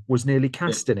Nicholson was nearly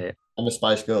cast in it. And the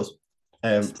Spice Girls.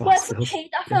 And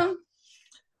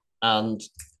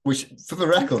which, for the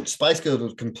record, Spice Girls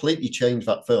would completely change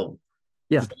that film.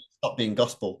 Yeah. Stop being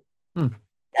gospel. That's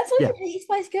why you hate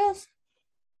Spice Girls.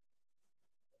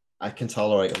 I can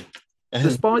tolerate them.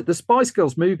 The Spice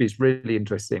Girls movie is really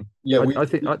interesting. Yeah, I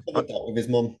think we covered that with his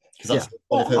mum because that's Yeah.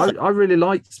 one of her. I really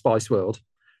liked Spice World,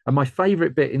 and my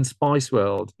favourite bit in Spice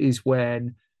World is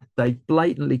when they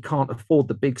blatantly can't afford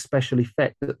the big special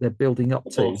effect that they're building up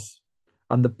to,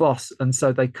 and the bus, and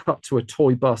so they cut to a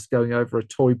toy bus going over a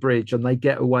toy bridge, and they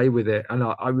get away with it. And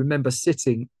I remember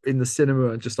sitting in the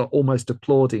cinema and just like almost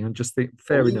applauding and just think,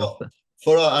 fair enough.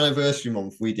 For our anniversary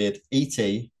month, we did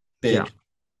E.T., Big. Yeah.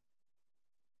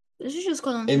 This has just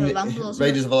gone on to a ramble.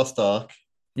 Raiders of the Lost Ark.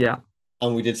 Yeah.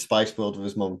 And we did Spice World with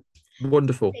his mum.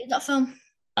 Wonderful. That film.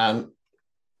 And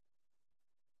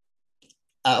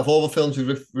out of all the films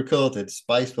we've recorded,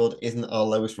 Spice World isn't our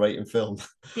lowest rating film.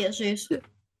 Yes, yes.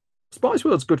 Spice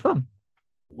World's good fun.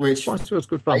 Spice World's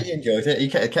good fun. He enjoyed it. He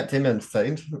kept him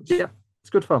entertained. Yeah, it's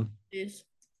good fun. Yes.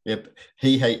 Yep.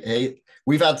 It's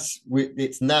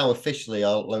now officially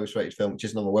our lowest rated film, which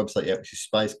isn't on the website yet, which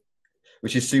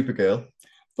is Supergirl.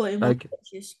 But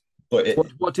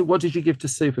what did you give to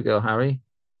Supergirl, Harry?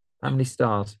 How many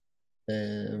stars?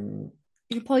 You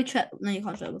can probably check. No, you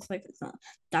can't check the fake. It's not.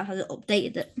 Dad hasn't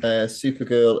updated it.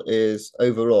 Supergirl is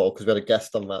overall, because we had a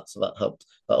guest on that, so that helped.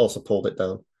 That also pulled it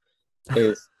down.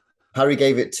 Harry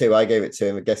gave it 2, I gave it 2,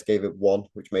 and the guest gave it 1,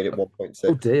 which made it 1.6.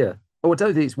 Oh dear. Oh, I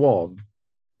don't think it's 1.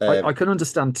 I can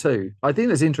understand 2. I think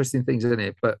there's interesting things in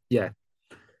it, but yeah.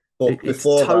 But it's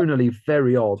tonally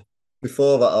very odd.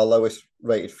 Before that, our lowest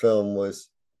rated film was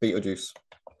Beetlejuice.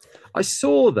 I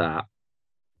saw that,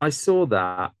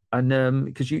 and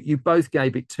because you both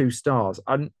gave it 2 stars,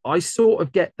 and I sort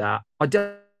of get that. I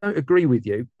don't agree with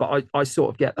you, but I sort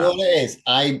of get that. You know what it is?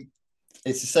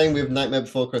 It's the same with Nightmare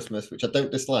Before Christmas, which I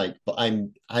don't dislike, but I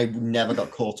never got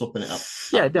caught up in it.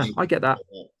 Yeah, no, I get that.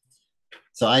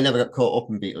 So I never got caught up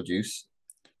in Beetlejuice.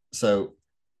 So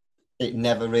it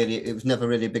was never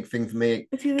really a big thing for me.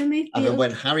 If you remove and then when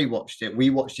Harry watched it,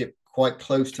 we watched it quite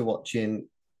close to watching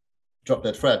Drop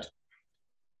Dead Fred.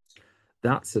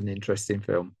 That's an interesting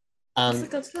film.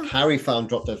 And Harry found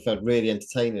Drop Dead Fred really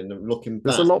entertaining. And looking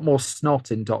back, there's a lot more snot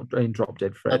in Drop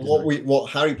Dead Fred. And what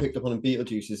Harry picked up on in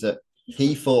Beetlejuice is that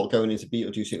he thought going into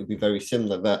Beetlejuice it would be very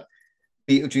similar. That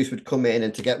Beetlejuice would come in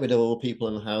and to get rid of all the people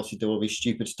in the house, he'd do all these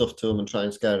stupid stuff to them and try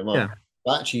and scare them off. Yeah.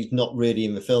 But actually, he's not really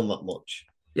in the film that much.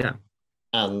 Yeah.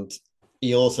 And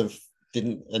he also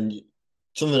didn't, and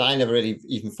something I never really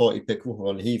even thought he'd pick up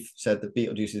on. He said that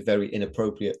Beetlejuice is very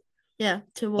inappropriate. Yeah,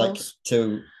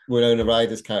 to Winona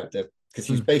Ryder's character, because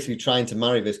he's basically trying to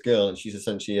marry this girl and she's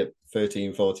essentially a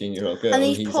 13, 14-year-old girl. And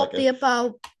he's probably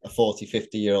like a 40,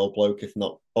 50-year-old bloke, if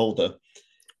not older.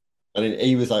 And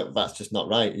he was like, that's just not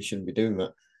right. He shouldn't be doing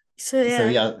that. So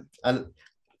and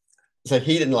so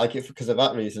he didn't like it because of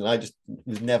that reason. I just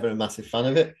was never a massive fan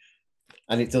of it.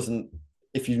 And it doesn't,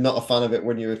 if you're not a fan of it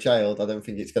when you're a child, I don't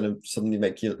think it's going to suddenly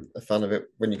make you a fan of it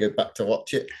when you go back to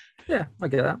watch it. Yeah, I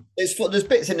get that. There's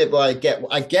bits in it where I get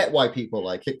why people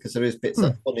like it, because there is bits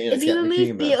that are funny and if you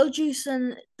remove Beetlejuice,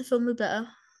 then the film would be better.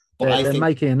 But they're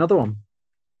making another one.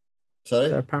 Sorry?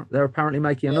 They're apparently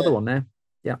making another one there.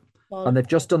 Yeah. Well, and they've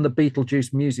just done the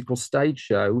Beetlejuice musical stage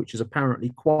show, which is apparently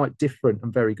quite different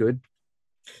and very good.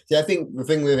 See, I think the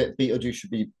thing with it, Beetlejuice should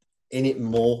be in it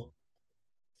more.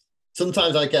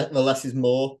 Sometimes I get the less is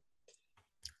more,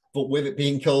 but with it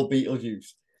being called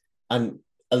Beetlejuice, and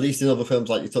at least in other films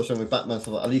like you touched on with Batman,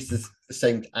 stuff like, at least there's the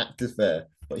same actors there,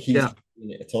 but he's not in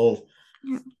it at all.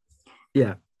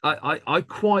 Yeah, I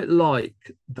quite like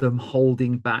them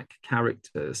holding back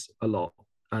characters a lot,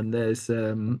 and there's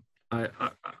the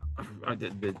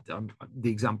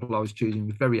example I was choosing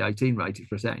was very 18 rated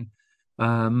for a second,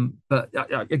 but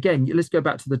again, let's go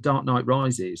back to the Dark Knight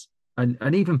Rises.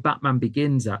 And even Batman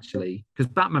Begins, actually, because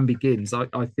Batman Begins, I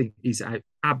think is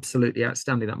absolutely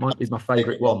outstanding. That might be my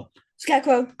favourite one.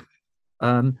 Scarecrow.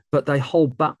 But they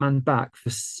hold Batman back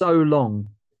for so long,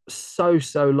 so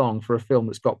long for a film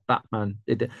that's got Batman.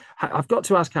 I've got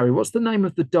to ask Harry, what's the name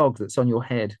of the dog that's on your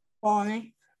head?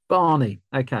 Barney. Barney.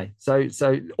 Okay, so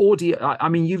audio. I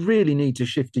mean, you really need to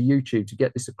shift to YouTube to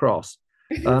get this across.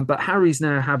 But Harry's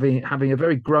now having a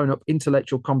very grown-up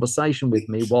intellectual conversation with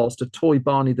me whilst a toy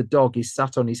Barney the dog is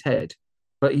sat on his head.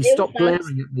 But he stopped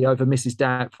glaring at me over Mrs.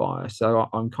 Doubtfire, so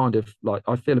I'm kind of like,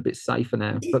 I feel a bit safer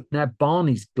now. But now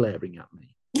Barney's glaring at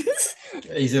me.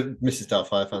 He's a Mrs.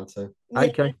 Doubtfire fan too.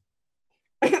 Okay.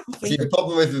 See, the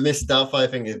problem with the Mrs.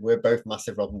 Doubtfire thing is we're both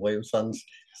massive Robin Williams fans.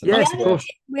 So yes, of course.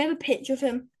 We have a picture of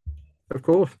him. Of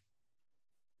course.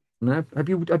 No, have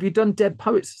you done Dead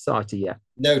Poets Society yet?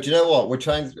 No, do you know what? We're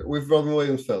trying with Robin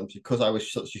Williams films, because I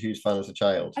was such a huge fan as a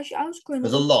child. Actually, I was growing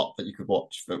There's a lot that you could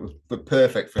watch that were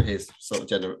perfect for his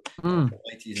sort of 80s and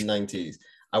 90s.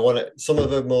 I want to, some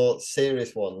of the more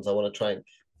serious ones. I want to try and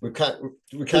we kind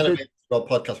of our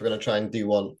podcast, we're going to try and do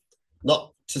one,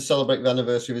 not to celebrate the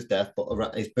anniversary of his death, but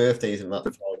around his birthday isn't that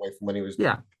far away from when he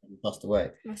passed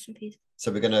away. Rest in peace.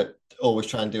 So we're going to always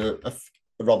try and do a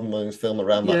Robin Williams film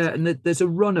around that. Yeah, and there's a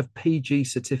run of PG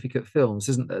certificate films,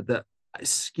 isn't there, that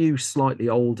skew slightly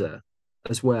older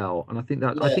as well. And I think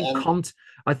that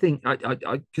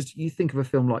because you think of a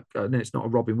film like no, it's not a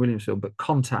Robin Williams film, but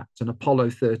Contact and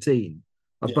Apollo 13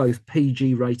 are both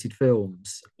PG rated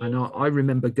films. And I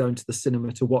remember going to the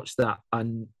cinema to watch that,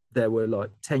 and there were like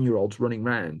 10-year-olds running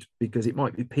around because it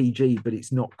might be PG, but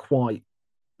it's not quite.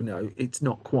 It's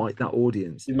not quite that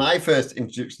audience. My first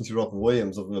introduction to Robin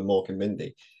Williams, other than Mork and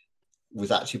Mindy, was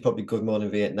actually probably Good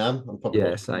Morning Vietnam. I'm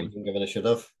probably same. Younger than I should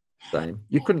have. Same.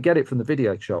 You couldn't get it from the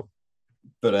video shop,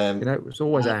 but it was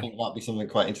always out. I think that'd be something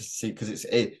quite interesting to see because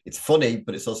it's funny,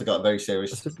 but it's also got a very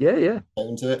serious tone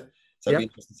to it. So it'd be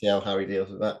interesting to see how Harry deals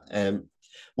with that.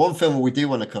 One film we do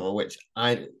want to cover, which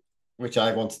I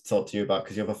want to talk to you about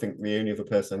because I think the only other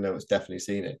person I know that's definitely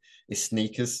seen it is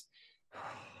Sneakers.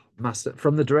 Master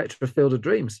from the director of Field of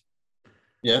Dreams.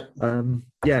 Yeah.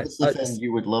 It's the film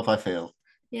you would love, I feel.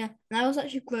 Yeah, and I was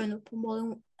actually growing up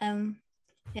on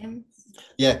him.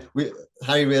 Yeah,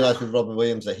 Harry realised with Robin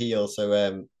Williams that he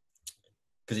also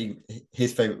because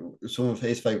some of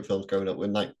his favourite films growing up were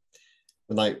Night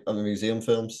at the Museum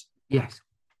films. Yes.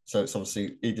 So it's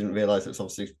obviously he didn't realise it's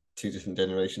obviously two different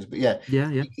generations. But yeah.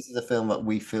 This is a film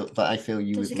that I feel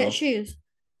you would love. Does he get shoes?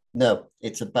 No,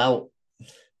 it's about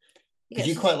because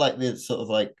you quite like the sort of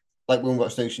like when we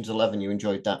watched Ocean's 11, you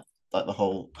enjoyed that, like the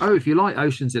whole. Oh, if you like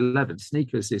Ocean's 11,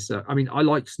 Sneakers is. I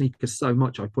like Sneakers so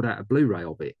much. I put out a Blu-ray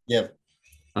of it. Yeah.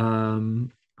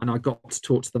 And I got to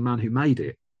talk to the man who made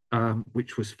it,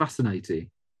 which was fascinating.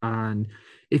 And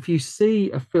if you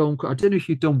see a film, I don't know if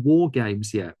you've done War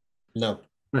Games yet. No.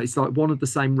 But it's like one of the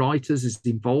same writers is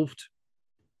involved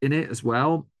in it as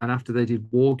well. And after they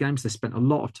did War Games, they spent a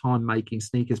lot of time making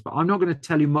Sneakers. But I'm not going to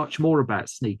tell you much more about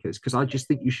Sneakers because I just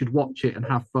think you should watch it and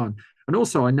have fun. And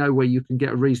also, I know where you can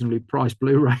get a reasonably priced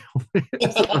Blu-ray of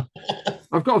it. So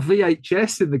I've got a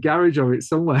VHS in the garage of it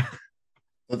somewhere.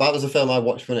 But that was a film I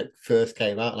watched when it first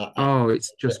came out.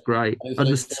 It's just great. And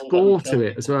the score to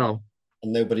it as well.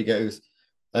 And nobody goes,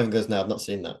 everyone goes, no, I've not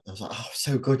seen that. I was like, oh,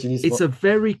 so good. You need to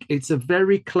it's a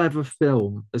very clever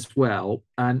film as well.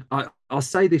 And I'll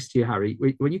say this to you, Harry,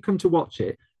 when you come to watch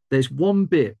it, there's one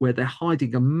bit where they're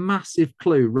hiding a massive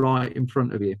clue right in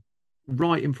front of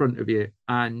you,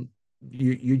 and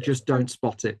you just don't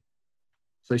spot it.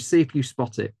 So see if you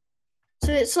spot it.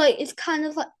 So it's kind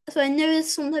of like, so I know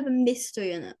there's some type of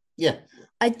mystery in it. Yeah.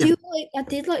 I did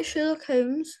like Sherlock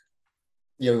Holmes.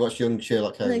 Yeah, we watched Young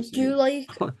Sherlock Holmes. And I do like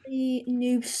the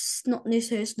new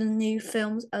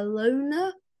films,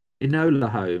 Enola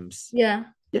Holmes. Yeah.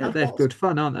 Yeah, they're good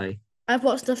fun, aren't they? I've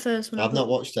watched the first one. I've not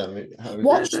watched them.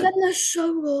 Watch them, they're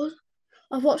so good.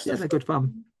 I've watched them. Yeah, they're good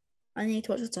fun. I need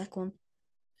to watch the second one.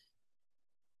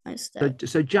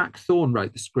 So Jack Thorne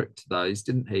wrote the script to those,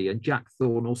 didn't he? And Jack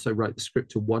Thorne also wrote the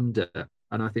script to Wonder.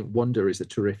 And I think Wonder is a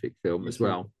terrific film as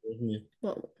well.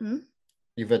 What?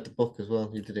 You've read the book as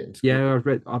well. You did it in school. Yeah, I've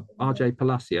read R.J.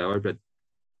 Palacio. I read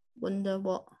Wonder.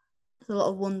 What? There's a lot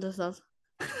of wonders, lad.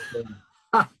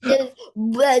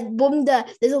 Wonder.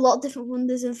 There's a lot of different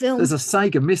wonders in films. There's a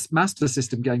Sega Master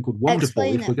System game called Wonderful.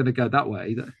 If we're going to go that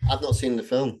way, I've not seen the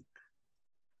film.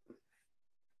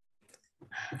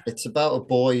 It's about a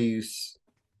boy who's.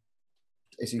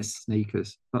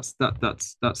 Sneakers. That's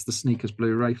the Sneakers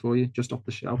Blu-ray for you, just off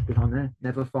the shelf behind there,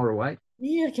 never far away.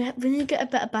 We need to get a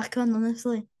better background,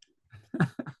 honestly.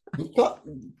 We've got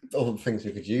other things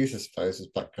we could use, I suppose, as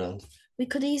background. We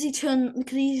could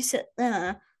easily sit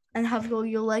there and have all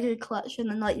your Lego collection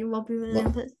and like your Robin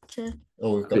Williams picture.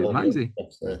 Oh, we've got amazing.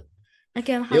 There.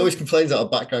 Again, he always complains about our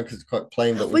background because it's quite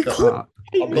plain, but we've got.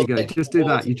 There you go. Just do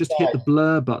that. You just hit the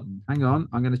blur button. Hang on.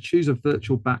 I'm going to choose a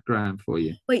virtual background for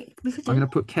you. Wait, I'm going to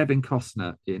put Kevin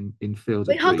Costner in Field of Dreams.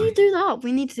 Wait, how do you do that?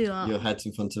 We need to do that. Your head's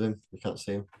in front of him. We can't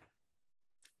see him.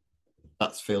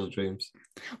 That's Field of Dreams.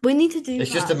 We need to do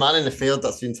It's just a man in the field.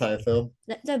 That's the entire film.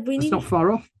 It's not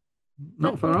far off.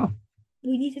 Not far off.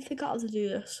 We need to figure out how to do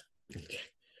this.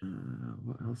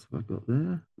 What else have I got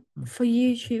there? For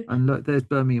YouTube. And look, there's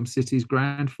Birmingham City's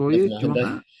ground for you. Do you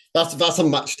want that? That's on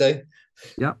match day.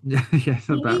 Yeah, that's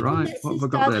about right. What have I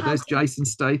got there? There's Jason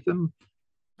Statham.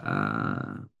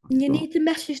 You need to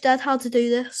message Dad how to do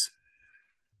this.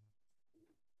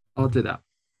 I'll do that.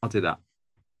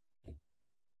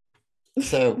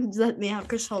 So let me have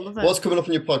control of it. What's coming up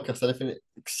on your podcast? Anything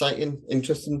exciting,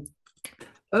 interesting?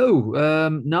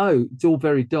 Oh, no, it's all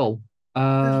very dull.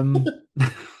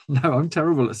 No, I'm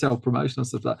terrible at self-promotional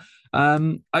stuff like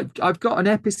that. I've got an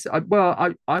episode.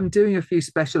 Well, I'm doing a few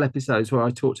special episodes where I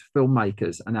talk to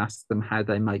filmmakers and ask them how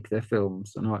they make their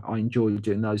films, and I enjoy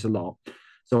doing those a lot.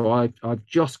 So I've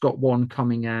just got one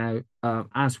coming out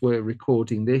as we're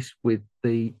recording this with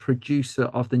the producer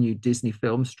of the new Disney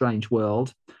film Strange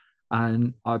World,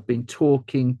 and I've been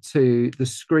talking to the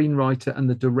screenwriter and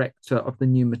the director of the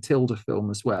new Matilda film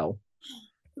as well.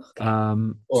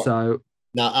 So.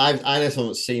 Now, I know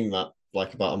someone's seen that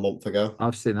like about a month ago.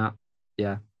 I've seen that.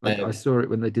 Yeah. I saw it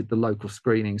when they did the local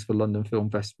screenings for London Film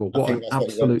Festival. What an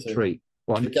absolute treat.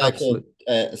 What an absolute...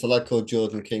 It's a lad called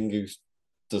Jordan King who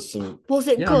does some... Was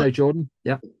it good? I know Jordan.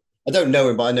 Yeah. I don't know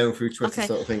him, but I know him through Twitter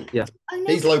sort of thing. Yeah.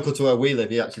 He's local to where we live.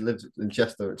 He actually lives in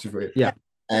Chester, which is weird. Yeah.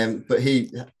 But he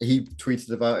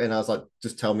tweeted about it and I was like,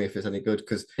 just tell me if it's any good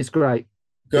because... It's great.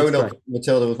 Growing up,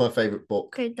 Matilda was my favourite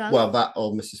book. Okay, well, that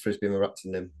or Mrs. Frisbee and the Rats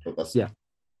and Nim. But that's... Yeah.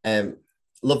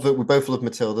 Love it. We both love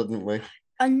Matilda, didn't we?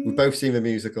 We've both seen the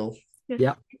musical.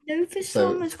 Yeah. I know this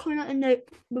film is coming out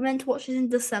we're meant to watch it in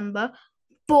December,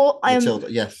 but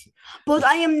Matilda, yes. But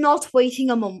I am not waiting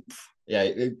a month. Yeah,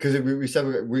 because we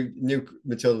said we knew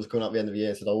Matilda was coming out at the end of the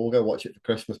year, so we'll go watch it for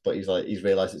Christmas. But he's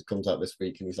realised it comes out this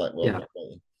week, and he's like, well,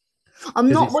 I'm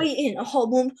not waiting a whole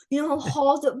month. You know how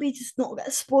hard it would be to not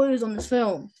get spoilers on this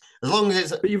film. As long as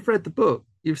it's... But you've read the book.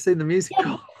 You've seen the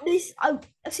musical. Yeah, I've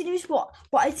seen the musical,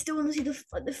 but I still want to see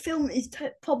the film is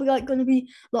probably going to be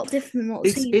a lot different than what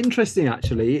I've seen. It's interesting,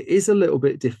 actually. It is a little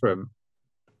bit different.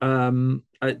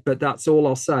 But that's all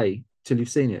I'll say till you've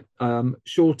seen it.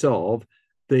 Short of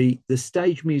the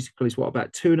stage musical is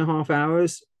about 2.5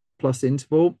 hours plus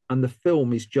interval, and the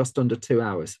film is just under 2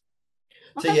 hours.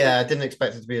 So yeah, I didn't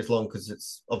expect it to be as long because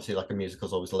it's obviously like a musical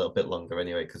is always a little bit longer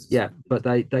anyway. But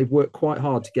they've worked quite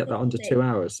hard to get that under 2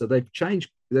 hours. So they've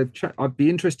changed. I'd be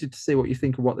interested to see what you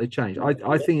think of what they changed.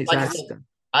 I think it's outstanding.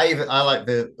 I like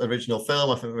the original film.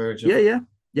 I think the original.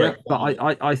 Yeah. But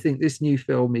I think this new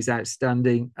film is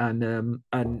outstanding, and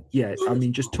yeah, I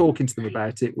mean, just talking to them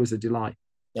about it was a delight.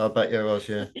 I bet you it was.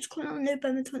 Yeah. It's coming out on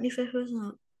November 25th, isn't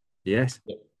it? Yes.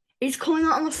 Yeah. It's coming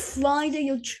out on a Friday.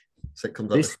 So it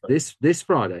comes out this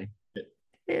Friday.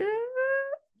 Yeah.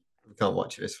 We can't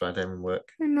watch it this Friday in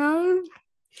work. I know.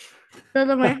 By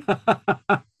the way,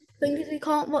 thing is, we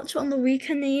can't watch it on the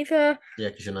weekend either. Yeah,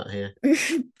 because you're not here.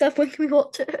 That's when can we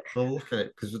watch it? Well, look at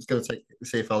it because we're going to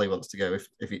see if Ali wants to go.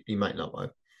 If he might not though.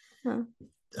 No.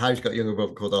 Harry's got a younger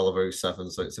brother called Oliver who's 7,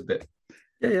 so it's a bit.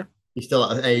 Yeah. He's still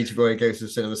at an age where he goes to the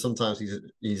cinema. Sometimes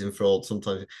he's enthralled.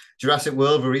 Sometimes Jurassic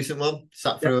World, the recent one,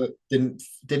 sat through it,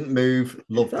 didn't move,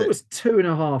 loved it. That was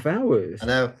 2.5 hours. I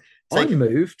know. I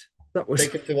moved. That was.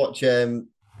 Take him to watch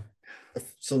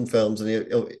some films, and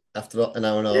he'll after an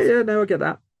hour and a half. Yeah, no, I get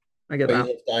that. But he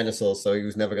loves dinosaurs, so he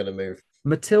was never going to move.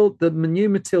 The new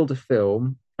Matilda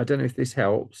film. I don't know if this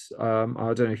helps. I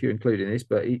don't know if you're including this,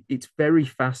 but it's very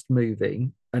fast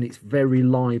moving and it's very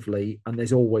lively, and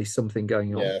there's always something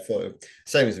going on. Yeah, I thought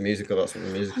same as the musical. That's what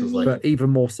the musical's like. But even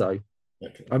more so.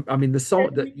 Okay. I mean, the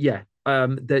song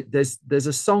that there's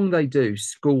a song they do,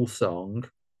 School Song,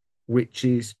 which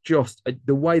is just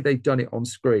the way they've done it on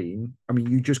screen. I mean,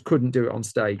 you just couldn't do it on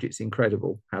stage. It's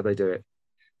incredible how they do it.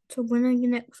 So when are you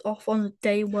next off on a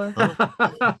day where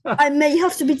I may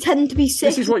have to pretend to be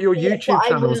sick? This is what your YouTube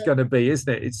channel is going to be, isn't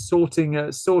it? It's sorting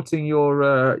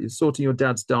your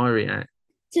dad's diary out.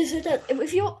 Just so that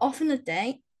if you're off in a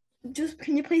day, just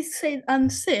can you please say I'm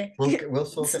sick? We'll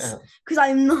sort it out. Because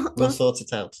I'm not. We'll sort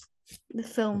it out. The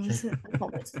films. I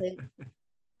can't wait to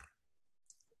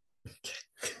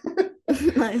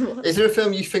see. Is there a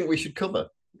film you think we should cover?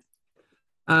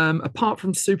 Apart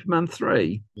from Superman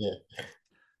 3. Yeah.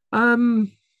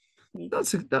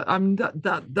 That's a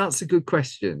good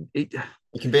question. It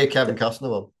can be a Kevin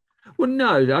Costner one. Well,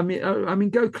 no, I mean,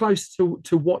 go close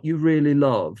to what you really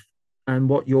love and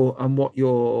what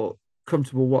you're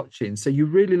comfortable watching. So you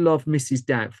really love Mrs.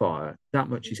 Doubtfire. That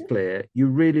much is clear. You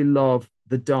really love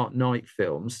the Dark Knight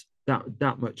films.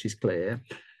 That much is clear.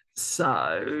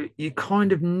 So you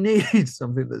kind of need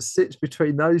something that sits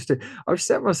between those two. I've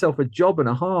set myself a job and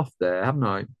a half there, haven't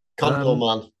I? Condor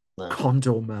Man. No.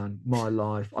 Condor Man, my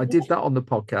life. I did that on the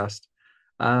podcast.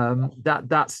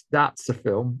 That's a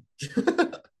film.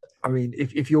 I mean,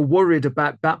 if you're worried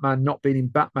about Batman not being in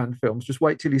Batman films, just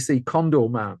wait till you see Condor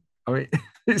Man. I mean,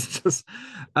 it's just.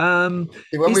 When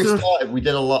we started, we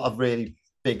did a lot of really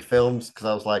big films because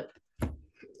I was like,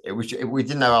 we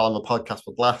didn't know how long the podcast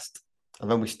would last,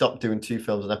 and then we stopped doing 2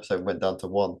 films an episode and went down to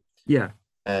 1. Yeah.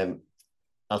 As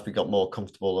we got more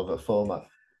comfortable of a format.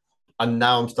 And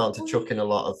now I'm starting to chuck in a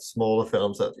lot of smaller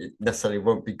films that necessarily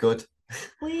won't be good.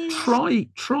 Try.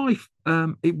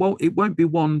 It won't be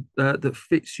one that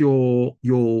fits your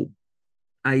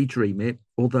age remit.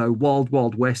 Although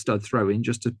Wild West I'd throw in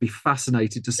just to be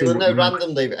fascinated to see. Well, no,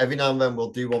 randomly, but every now and then we'll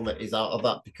do one that is out of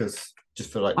that because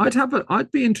just for like.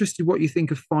 I'd be interested what you think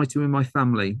of Fighting with My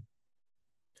Family.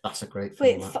 That's a great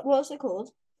film. Wait, what's it called?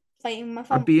 Fighting with My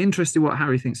Family. I'd be interested what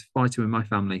Harry thinks of Fighting with My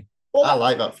Family. Well, I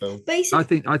like that film.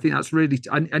 Basically, I think that's really,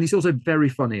 and it's also very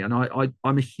funny. And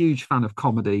I'm a huge fan of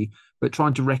comedy, but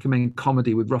trying to recommend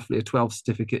comedy with roughly a 12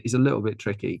 certificate is a little bit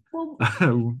tricky. well,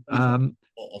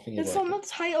 It's from the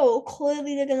title,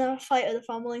 clearly they're gonna fight with the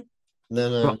family.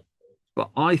 No. But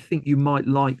I think you might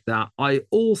like that. I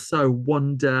also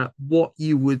wonder what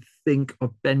you would think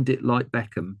of Bend It Like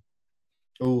Beckham.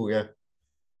 Oh yeah.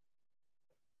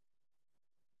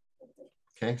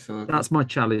 Okay, so that's my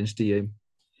challenge to you.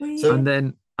 So, and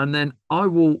then I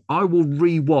will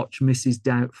rewatch Mrs.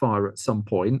 Doubtfire at some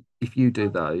point if you do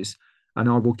those, and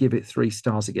I will give it 3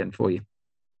 stars again for you. 3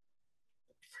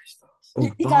 stars.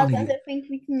 Oh, Barney. I don't think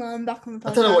we can learn back on the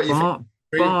podcast. I don't know what you think.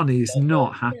 Barney is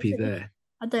not happy there.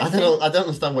 I don't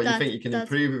understand what you think you can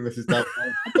improve with Mrs.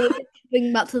 Doubtfire. I don't think we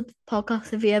bring back to the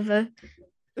podcast if we ever.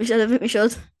 I don't think we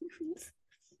should.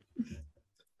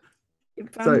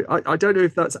 So I don't know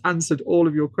if that's answered all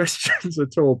of your questions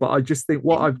at all, but I just think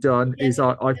what I've done is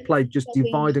I've played just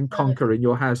divide and conquer in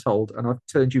your household, and I've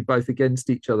turned you both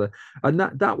against each other, and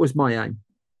that was my aim.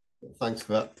 Thanks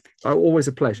for that. Always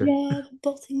a pleasure. Yeah,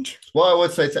 what I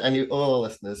would say to all our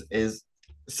listeners is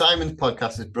Simon's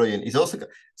podcast is brilliant. He's also got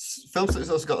Film's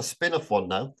also got a spin-off one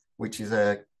now, which is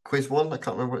a quiz one. I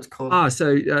can't remember what it's called.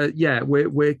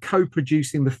 We're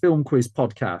co-producing the Film Quiz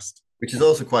podcast, which is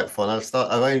also quite fun. I've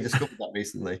only discovered that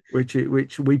recently. Which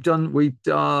we've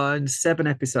done 7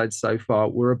 episodes so far.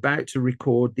 We're about to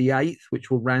record the 8th,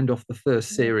 which will round off the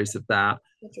first series of that,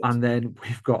 and then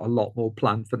we've got a lot more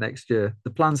planned for next year.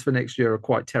 The plans for next year are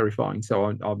quite terrifying, so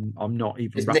I'm not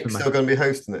even. Is Nick still going to be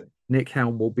hosting it? Nick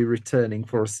Helm will be returning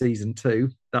for a season 2.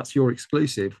 That's your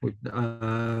exclusive,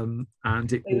 and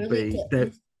it will be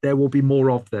there will be more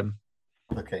of them.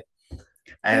 Okay.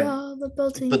 The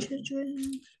building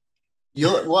children.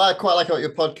 What I quite like about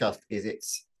your podcast is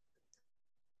it's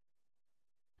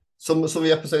some of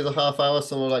the episodes are half hour,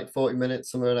 some are like 40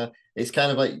 minutes, some are it's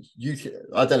kind of like you.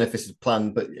 I don't know if this is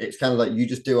planned, but it's kind of like you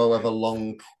just do however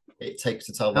long it takes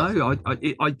to tell. No,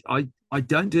 I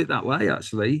don't do it that way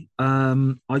actually.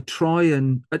 I try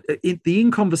and the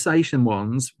in conversation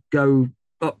ones go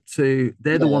up to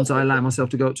the ones I allow myself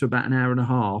to go up to about an hour and a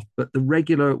half, but the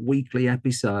regular weekly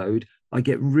episode I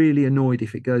get really annoyed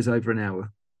if it goes over an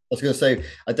hour. I was going to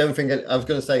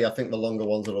say, I think the longer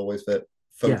ones are always the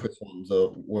focus ones.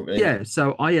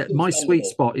 So my sweet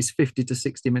spot is 50 to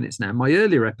 60 minutes now. My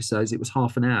earlier episodes, it was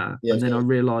half an hour. And then I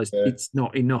realised it's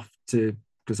not enough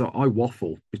because I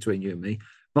waffle between you and me.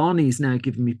 Barney's now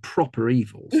giving me proper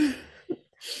evils.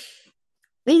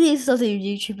 We need to start doing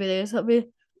YouTube videos.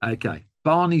 Okay.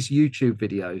 Barney's YouTube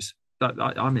videos.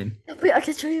 I'm in. Wait, I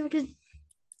can show you again.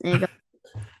 There you go.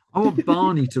 I want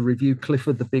Barney to review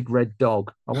Clifford the Big Red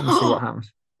Dog. I want to see what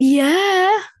happens.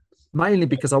 Yeah. Mainly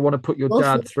because I want to put your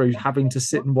dad through having to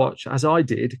sit and watch, as I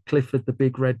did, Clifford the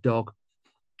Big Red Dog.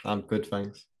 I'm good,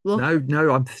 thanks. No,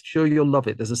 I'm sure you'll love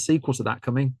it. There's a sequel to that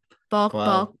coming. Bark.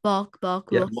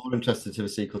 Yeah, I'm more interested to a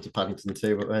sequel to Paddington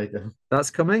 2, but there you go.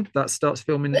 That's coming. That starts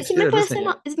filming next year, doesn't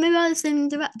it? Is maybe the same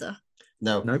director?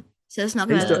 No. So it's not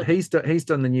he's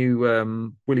done the new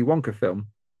Willy Wonka film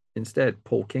instead,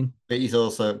 Paul King. But he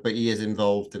is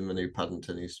involved in the new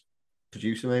Paddington. He's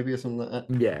producer maybe or something like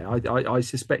that. Yeah, I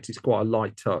suspect it's quite a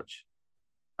light touch.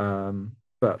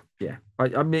 But yeah,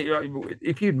 I mean,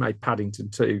 if you'd made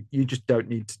Paddington 2, you just don't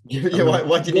need to.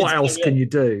 What else can you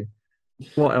do?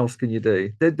 What else can you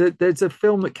do? There's a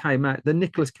film that came out, the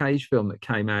Nicolas Cage film that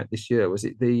came out this year. Was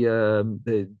it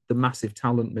the Massive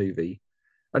Talent movie?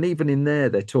 And even in there,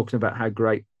 they're talking about how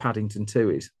great Paddington 2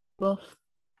 is. Well,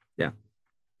 yeah.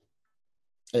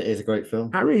 It is a great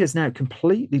film. Harry has now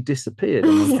completely disappeared.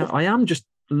 I am just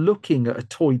looking at a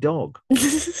toy dog.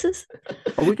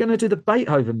 Are we going to do the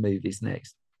Beethoven movies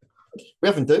next? We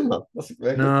haven't done that. That's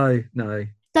great. No.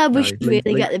 Dad, we should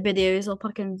really get the videos up.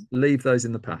 I can leave those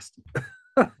in the past.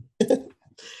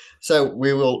 So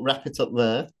we will wrap it up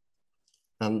there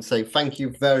and say thank you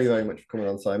very, very much for coming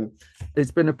on, Simon.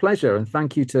 It's been a pleasure, and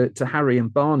thank you to Harry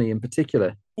and Barney in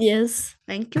particular. Yes,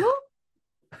 thank you.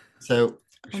 So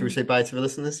should we say bye to the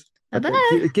listeners?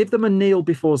 Bye. Give them a kneel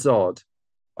before Zod.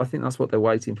 I think that's what they're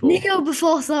waiting for. Kneel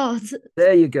before Zod.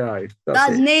 There you go.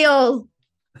 That's kneel.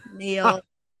 I'm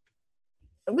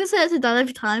going to say it to Dad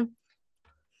every time.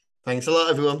 Thanks a lot,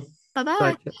 everyone.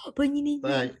 Bye-bye. When you need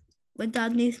Bye. My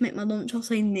dad needs to make my lunch. I'll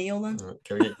say Neil then. Right,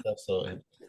 can we get yourself sorted?